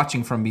that are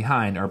watching from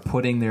behind are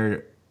putting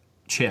their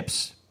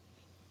chips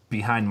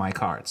behind my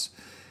cards.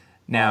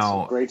 Now,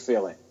 awesome. Great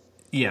feeling.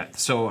 Yeah.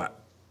 So,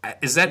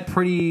 is that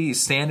pretty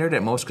standard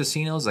at most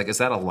casinos? Like, is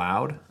that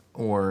allowed,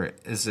 or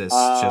is this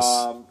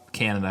just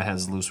Canada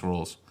has loose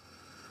rules?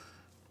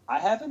 I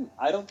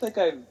don't think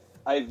I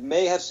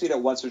may have seen it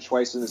once or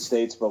twice in the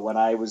States, but when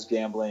I was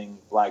gambling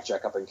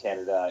blackjack up in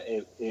Canada,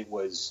 it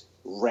was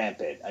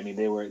rampant. I mean,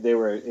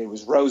 it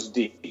was rose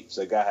deep.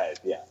 So go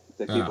ahead. Yeah.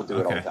 The people do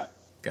it all the time.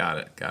 Got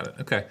it.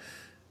 Okay.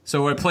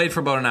 So I played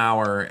for about an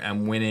hour.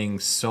 I'm winning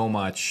so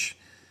much.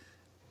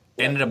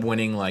 Ended up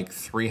winning like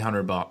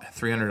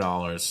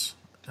 $300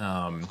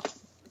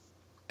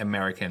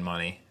 American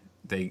money.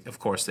 Of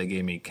course, they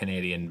gave me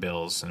Canadian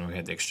bills, and we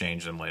had to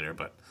exchange them later.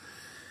 But,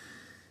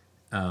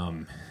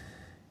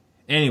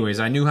 anyways,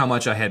 I knew how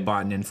much I had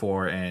bought in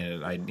for,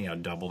 and I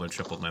doubled or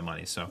tripled my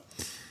money. So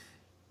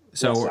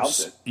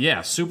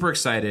yeah, super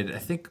excited. I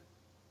think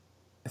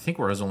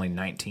we're only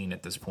 19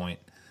 at this point.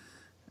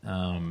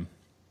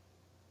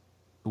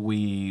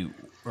 We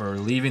are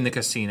leaving the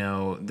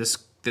casino.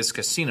 This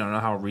casino, I don't know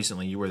how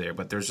recently you were there,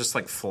 but there's just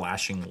like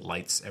flashing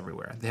lights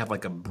everywhere. They have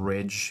like a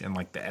bridge, and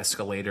like the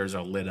escalators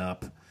are lit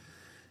up.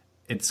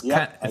 It's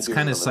kind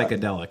of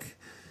psychedelic. That.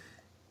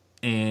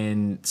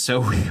 And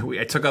so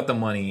I took out the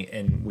money,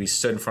 and we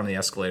stood in front of the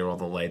escalator with all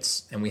the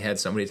lights, and we had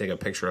somebody take a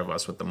picture of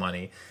us with the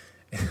money.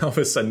 And all of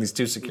a sudden, these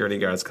two security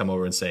guards come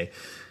over and say,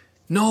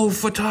 "No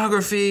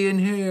photography in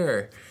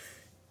here."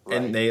 Right.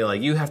 And they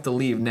you have to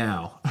leave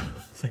now. I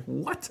was like,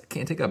 what? I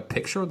can't take a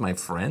picture with my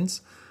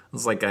friends? It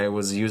was like I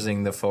was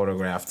using the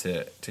photograph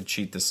to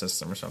cheat the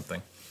system or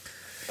something.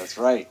 That's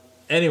right.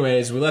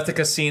 Anyways, we left the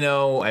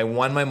casino. I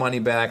won my money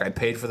back. I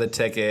paid for the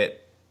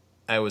ticket.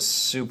 I was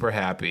super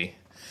happy.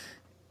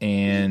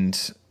 And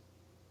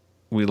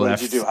we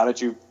left. What did you do?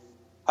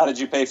 How did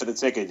you pay for the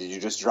ticket? Did you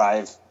just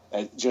drive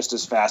just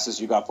as fast as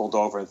you got pulled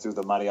over and threw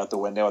the money out the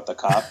window at the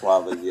cop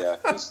while the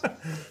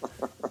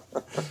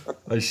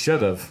I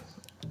should have.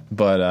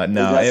 But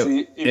no,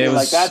 it was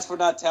like, that's for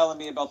not telling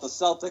me about the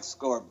Celtics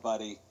score,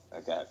 buddy.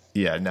 Okay.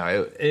 Yeah,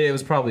 no, it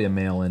was probably a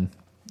mail-in,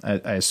 I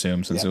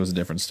assume, since it was a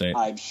different state.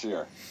 I'm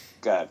sure.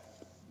 Good.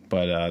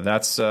 But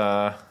that's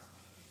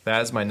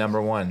my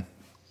number one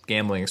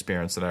gambling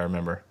experience that I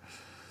remember.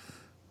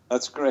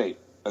 That's great.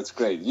 That's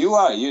great. You're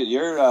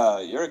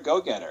a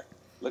go-getter.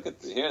 Look at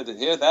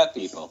hear that,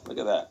 people. Look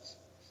at that.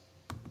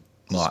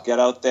 Just get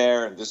out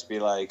there and just be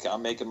like,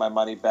 I'm making my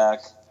money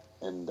back,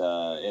 and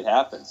it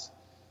happens.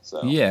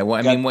 So yeah, well,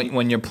 I mean,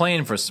 when you're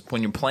playing for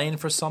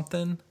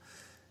something,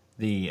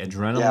 the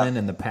adrenaline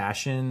and the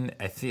passion,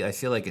 I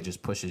feel like it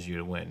just pushes you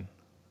to win.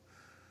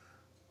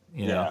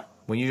 You know,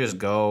 when you just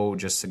go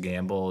just to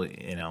gamble,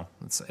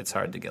 it's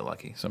hard to get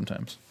lucky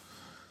sometimes.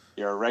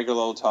 You're a regular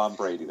old Tom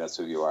Brady. That's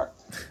who you are.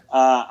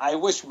 I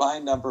wish my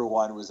number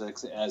one was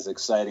as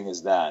exciting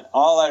as that.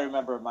 All I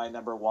remember of my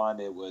number one,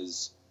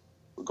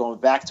 we're going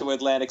back to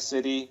Atlantic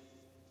City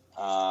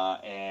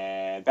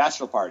and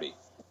bachelor party.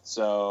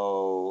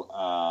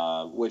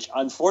 So, which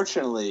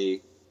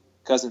unfortunately,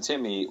 cousin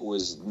Timmy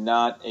was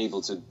not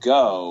able to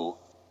go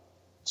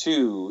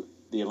to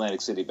the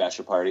Atlantic City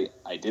bachelor party.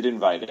 I did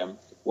invite him.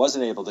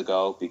 Wasn't able to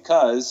go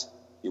because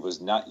he was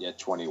not yet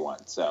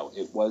 21. So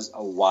it was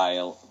a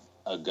while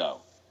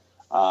ago.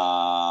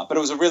 But it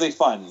was a really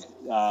fun.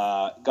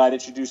 Got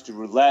introduced to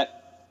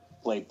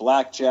roulette, played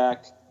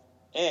blackjack,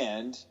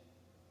 and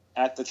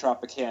at the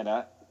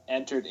Tropicana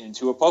entered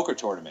into a poker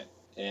tournament.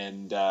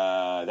 And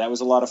that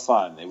was a lot of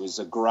fun. It was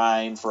a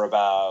grind for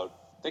about,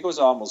 I think it was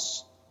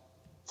almost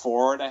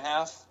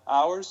 4.5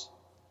 hours.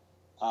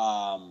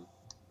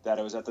 That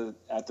I was at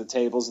the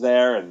tables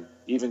there, and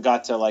even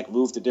got to like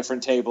move to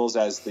different tables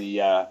as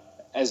the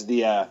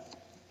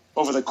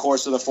over the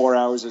course of the 4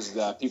 hours as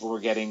the people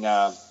were getting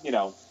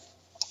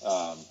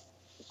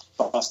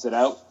busted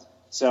out.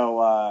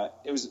 So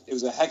it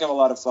was a heck of a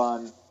lot of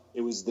fun.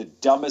 It was the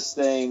dumbest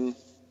thing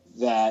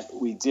that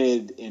we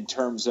did in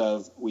terms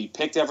of we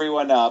picked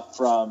everyone up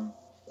from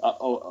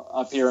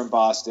up here in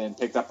Boston,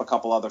 picked up a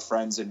couple other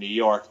friends in New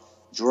York,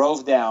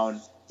 drove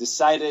down,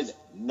 decided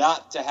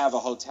not to have a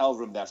hotel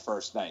room that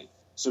first night.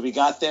 So we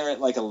got there at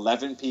like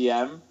 11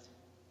 p.m.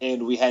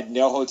 and we had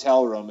no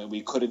hotel room, and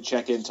we couldn't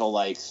check in till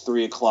like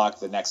 3 o'clock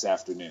the next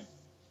afternoon.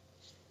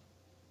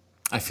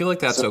 I feel like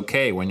that's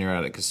okay when you're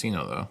at a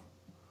casino, though.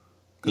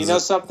 You know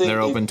something?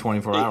 They're open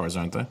 24 hours,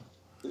 aren't they?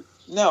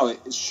 No,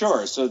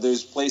 sure. So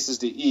there's places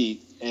to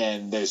eat,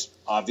 and there's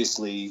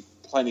obviously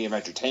plenty of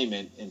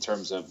entertainment in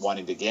terms of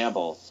wanting to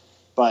gamble.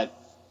 But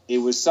it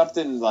was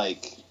something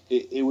like,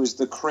 it was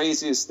the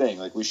craziest thing.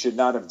 Like, we should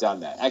not have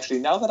done that. Actually,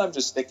 now that I'm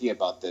just thinking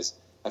about this,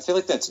 I feel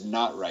like that's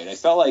not right. I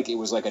felt like it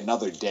was like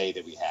another day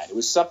that we had. It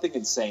was something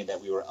insane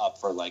that we were up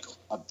for like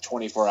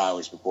 24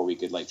 hours before we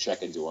could like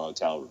check into a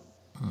hotel room.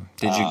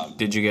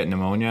 Did you get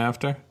pneumonia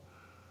after?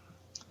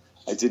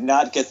 I did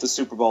not get the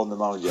Super Bowl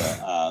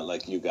pneumonia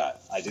like you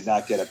got. I did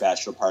not get a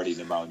bachelor party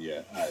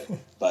pneumonia,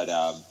 but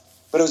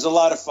it was a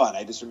lot of fun.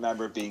 I just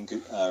remember it being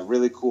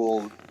really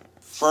cool.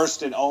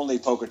 First and only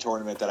poker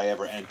tournament that I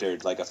ever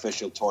entered, like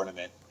official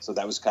tournament. So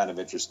that was kind of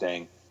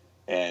interesting,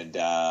 and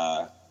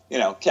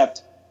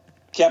kept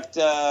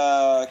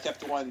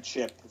one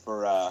chip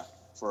for a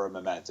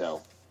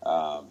memento.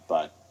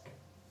 But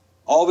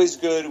always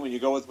good when you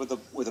go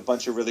with a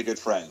bunch of really good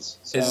friends.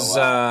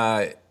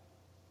 So,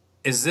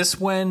 is this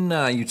when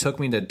you took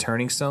me to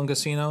Turning Stone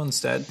Casino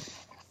instead?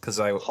 Because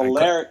I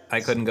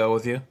couldn't go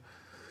with you.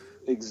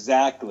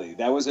 Exactly.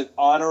 That was an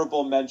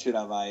honorable mention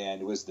on my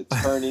end. Was the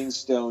Turning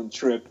Stone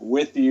trip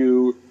with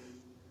you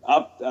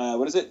up?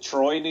 What is it?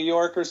 Troy, New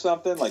York, or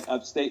something like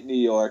upstate New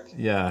York.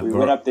 Yeah, we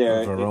went up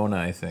there. Verona,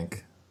 I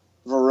think.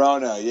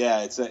 Verona,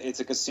 yeah. It's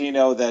a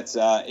casino that's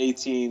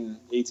 18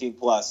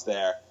 plus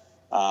there.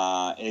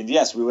 And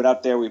yes, we went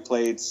up there. We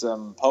played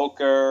some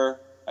poker.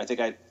 I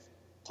think I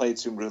played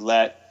some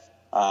roulette.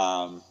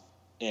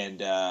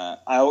 And I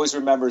always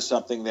remember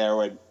something there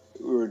when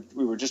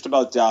we were just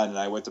about done, and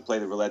I went to play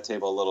the roulette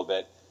table a little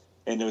bit,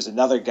 and there was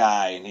another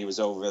guy, and he was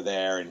over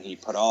there, and he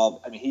put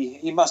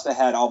he must have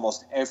had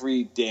almost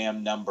every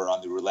damn number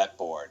on the roulette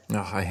board.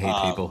 Oh, I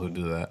hate people who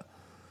do that.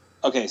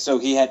 Okay, so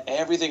he had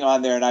everything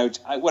on there, and I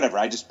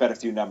just bet a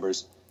few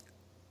numbers.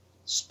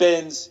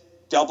 Spins,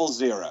 double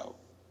zeros,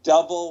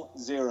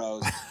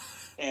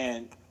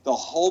 and the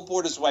whole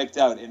board is wiped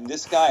out. And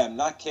this guy, I'm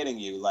not kidding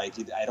you, like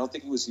I don't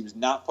think he was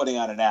not putting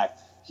on an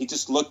act. He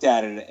just looked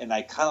at it, and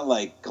I kind of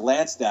like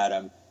glanced at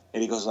him,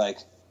 and he goes like,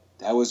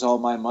 "That was all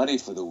my money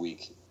for the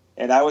week."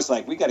 And I was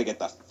like, "We got to get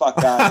the fuck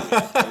out of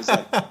here." I was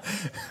like,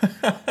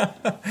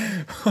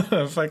 what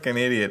a fucking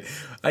idiot!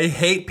 I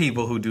hate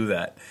people who do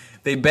that.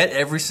 They bet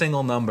every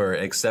single number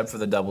except for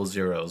the double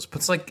zeros. But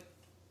it's like,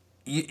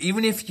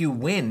 even if you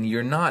win,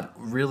 you're not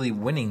really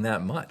winning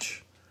that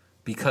much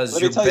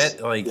because you bet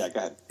like yeah, go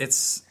ahead.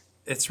 It's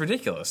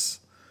ridiculous.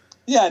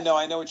 Yeah, no,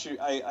 I know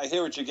I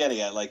hear what you're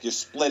getting at. Like you're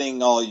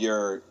splitting all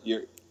you're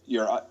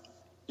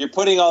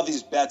putting all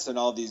these bets and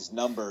all these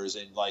numbers,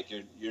 and like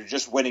you're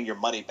just winning your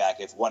money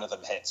back if one of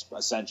them hits.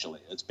 Essentially,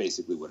 that's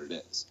basically what it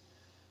is.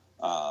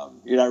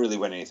 You're not really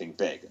winning anything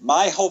big.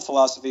 My whole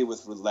philosophy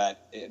with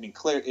roulette, I mean,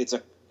 it's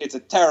a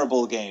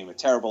terrible game, a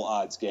terrible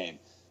odds game,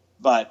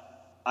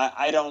 but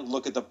I don't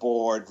look at the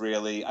board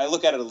really. I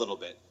look at it a little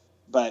bit,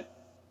 but.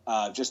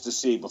 Just to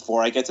see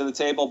before I get to the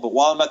table. But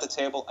while I'm at the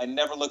table, I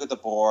never look at the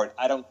board.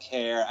 I don't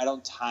care. I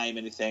don't time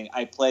anything.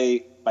 I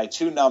play by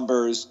two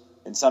numbers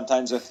and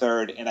sometimes a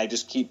third, and I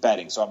just keep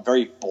betting. So I'm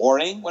very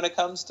boring when it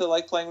comes to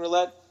like playing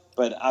roulette.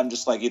 But I'm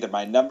just like either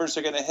my numbers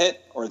are going to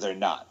hit or they're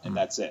not, and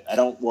that's it. I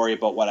don't worry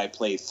about what I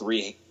played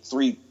three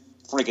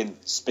friggin'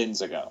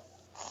 spins ago.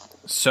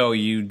 So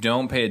you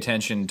don't pay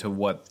attention to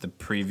what the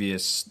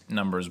previous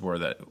numbers were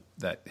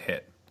that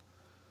hit?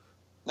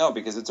 No,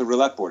 because it's a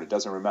roulette board. It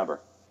doesn't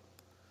remember.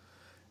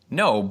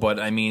 No, but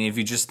I mean, if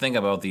you just think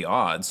about the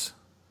odds,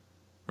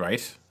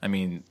 right? I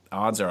mean,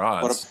 odds are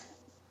odds.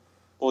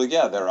 Well,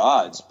 yeah, they're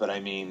odds, but I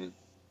mean,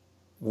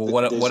 well,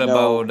 what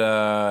about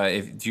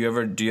if do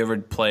you ever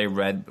play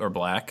red or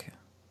black,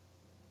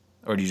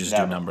 or do you just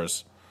do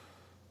numbers?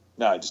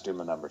 No, I just do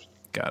my numbers.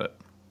 Got it.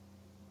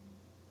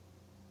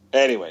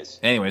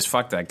 Anyways,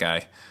 fuck that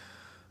guy.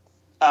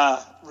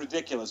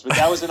 Ridiculous, but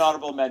that was an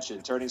honorable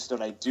mention. Turning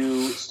Stone, I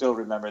do still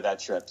remember that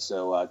trip,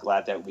 so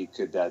glad that we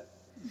could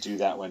do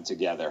that one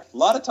together. A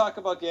lot of talk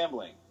about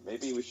gambling.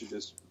 Maybe we should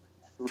just...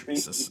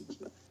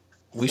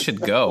 We should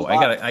go.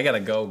 I gotta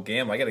go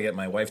gamble. I gotta get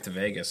my wife to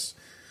Vegas.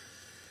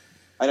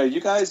 I know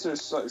you guys are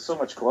so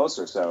much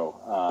closer.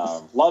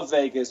 So love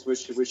Vegas.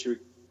 Wish we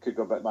could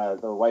go. But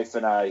the wife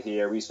and I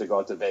here, we used to go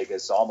out to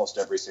Vegas almost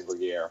every single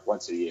year,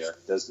 once a year.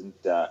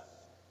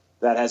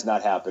 That has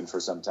not happened for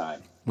some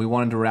time. We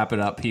wanted to wrap it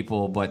up,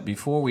 people, but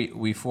before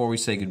we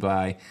say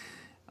goodbye,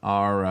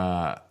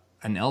 our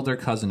an elder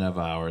cousin of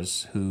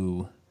ours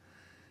who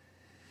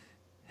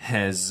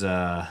has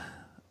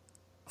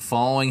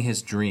following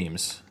his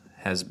dreams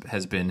has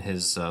been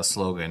his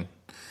slogan.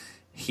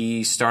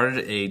 He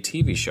started a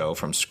TV show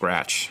from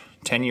scratch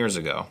 10 years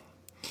ago,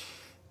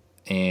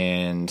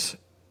 and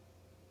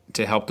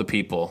to help the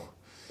people.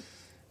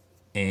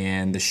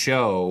 And the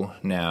show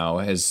now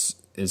is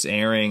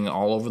airing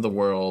all over the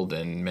world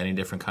in many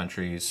different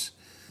countries.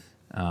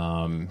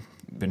 Been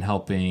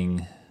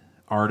helping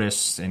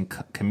artists and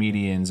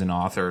comedians and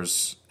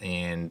authors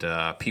and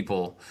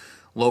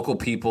local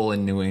people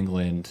in New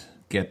England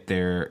get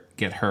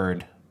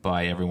heard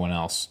by everyone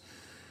else.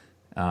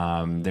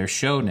 Their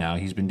show now,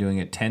 he's been doing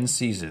it 10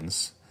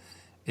 seasons,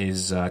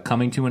 is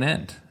coming to an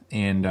end.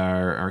 And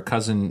our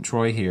cousin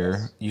Troy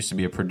here used to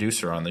be a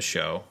producer on the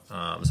show,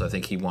 so I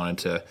think he wanted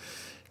to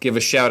give a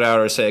shout out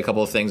or say a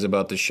couple of things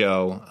about the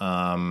show.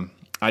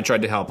 I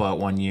tried to help out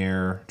one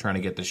year trying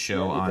to get the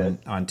show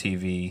on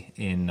TV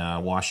in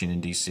Washington,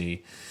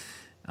 D.C.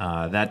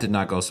 That did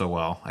not go so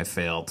well. I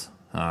failed.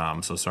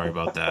 So sorry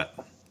about that,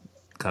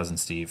 cousin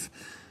Steve.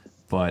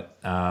 But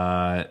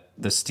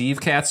the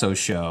Steve Katsos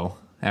Show,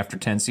 after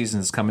 10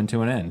 seasons, is coming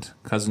to an end.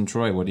 Cousin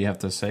Troy, what do you have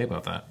to say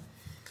about that?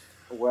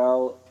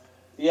 Well,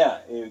 yeah,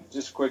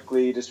 just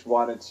quickly, just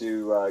wanted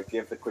to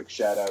give the quick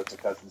shout out to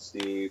cousin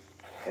Steve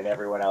and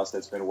everyone else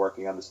that's been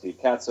working on the Steve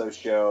Katsos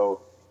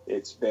Show.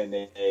 It's been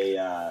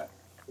a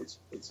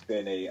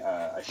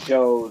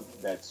show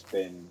that's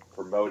been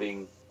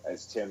promoting,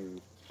 as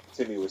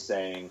Timmy was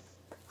saying,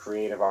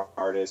 creative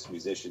artists,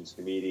 musicians,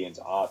 comedians,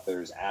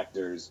 authors,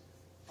 actors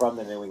from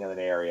the New England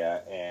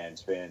area, and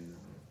it's been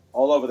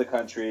all over the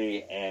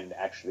country, and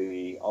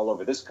actually all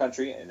over this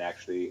country, and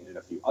actually in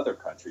a few other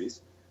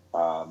countries,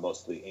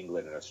 mostly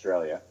England and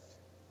Australia.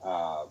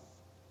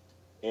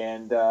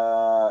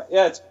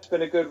 It's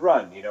been a good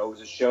run. You know, it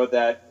was a show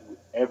that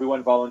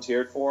everyone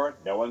volunteered for.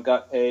 No one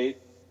got paid,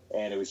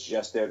 and it was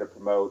just there to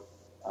promote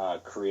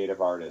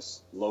creative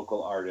artists,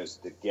 local artists,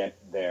 to get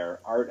their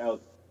art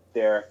out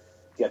there,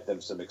 get them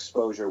some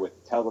exposure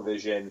with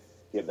television,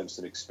 give them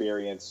some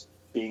experience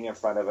being in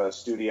front of a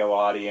studio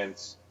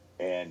audience.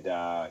 And,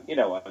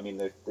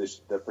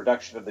 the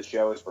production of the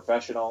show is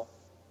professional,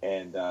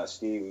 and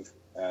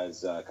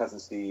cousin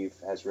Steve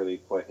has really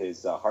put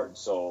his heart and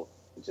soul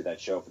into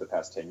that show for the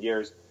past 10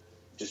 years.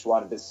 Just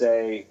wanted to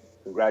say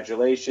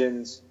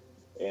congratulations,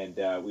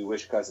 and we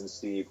wish cousin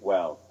Steve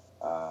well.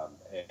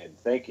 And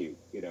thank you,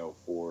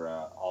 for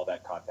all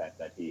that content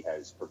that he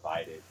has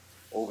provided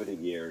over the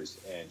years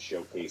and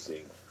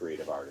showcasing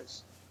creative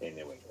artists in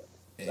New England.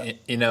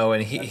 So,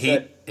 and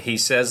he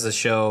says the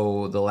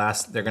show,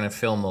 they're going to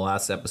film the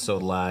last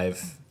episode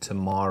live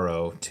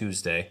tomorrow,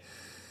 Tuesday.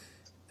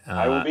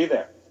 I will be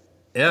there.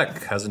 Yeah,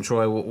 cousin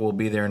Troy will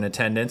be there in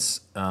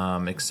attendance.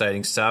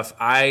 Exciting stuff.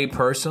 I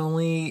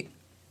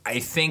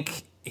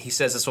think he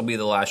says this will be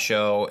the last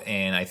show,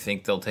 and I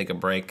think they'll take a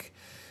break.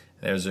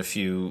 There's a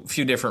few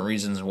different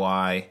reasons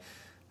why,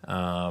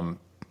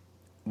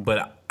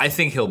 but I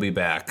think he'll be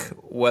back.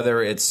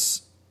 Whether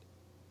it's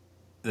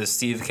the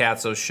Steve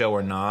Katsos Show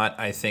or not,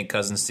 I think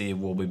cousin Steve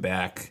will be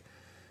back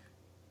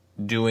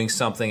doing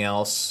something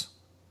else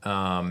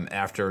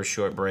after a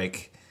short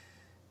break,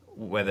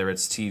 whether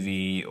it's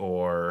TV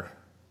or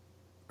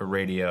a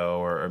radio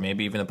or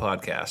maybe even a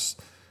podcast.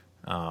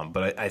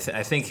 But I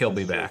think he'll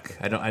be back.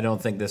 I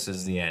don't think this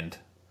is the end.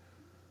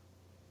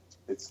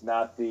 It's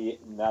not the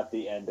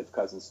end of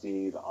cousin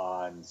Steve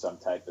on some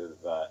type of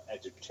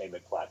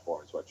entertainment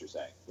platform, is what you're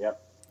saying.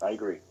 Yep, I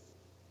agree.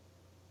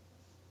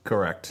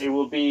 Correct. It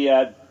will be.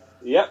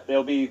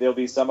 There'll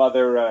be some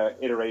other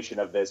iteration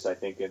of this, I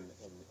think, in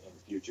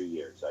future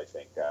years. I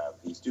think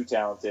he's too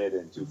talented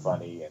and too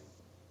funny, and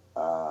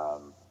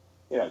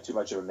too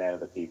much of a man of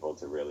the people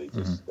to really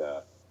just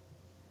to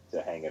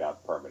hang it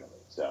up permanently.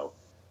 So,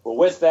 well,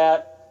 with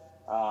that,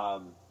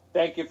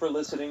 thank you for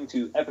listening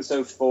to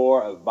episode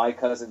 4 of My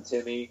Cousin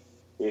Timmy.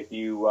 If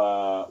you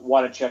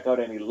want to check out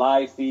any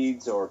live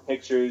feeds or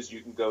pictures, you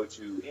can go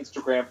to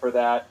Instagram for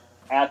that,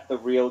 at The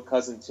Real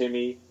Cousin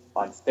Timmy.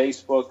 On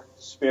Facebook,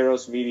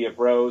 Spiros Media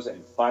Bros.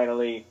 And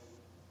finally,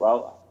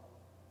 well,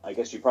 I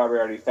guess you probably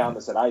already found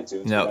this at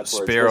iTunes. No, that's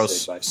where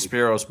it's listed,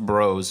 Spiros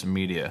Bros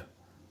Media.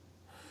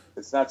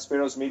 It's not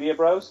Spiros Media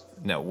Bros?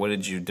 No, what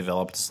did you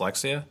develop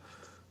dyslexia?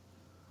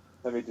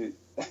 Let me do.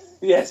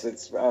 Yes,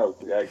 it's. Oh,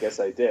 I guess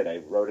I did. I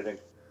wrote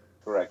it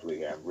incorrectly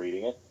here. I'm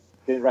reading it.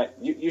 Didn't write.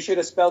 You should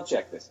have spell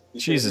checked this.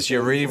 Jesus,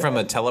 you're reading from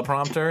a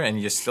teleprompter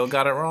and you still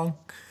got it wrong?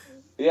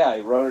 Yeah, I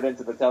wrote it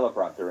into the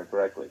teleprompter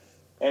incorrectly.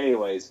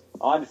 Anyways,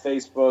 on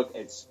Facebook,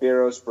 it's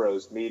Spiros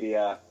Bros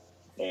Media,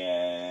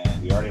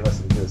 and you're already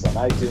listening to this on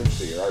iTunes,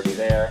 so you're already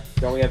there.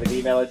 Don't we have an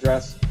email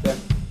address, Tim?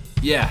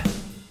 Yeah,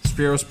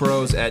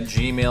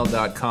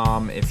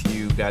 spirosbros@gmail.com. If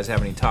you guys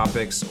have any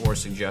topics or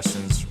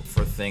suggestions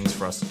for things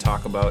for us to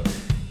talk about,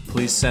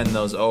 please send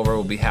those over.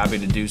 We'll be happy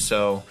to do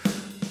so.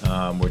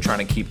 We're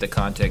trying to keep the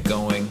content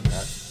going,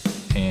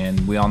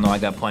 and we all know I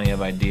got plenty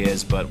of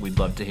ideas, but we'd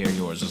love to hear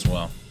yours as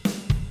well.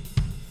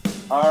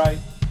 All right.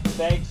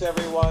 Thanks,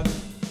 everyone,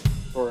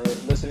 for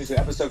listening to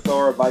episode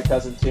 4 of My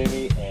Cousin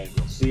Timmy, and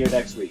we'll see you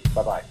next week.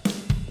 Bye-bye.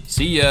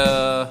 See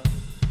ya!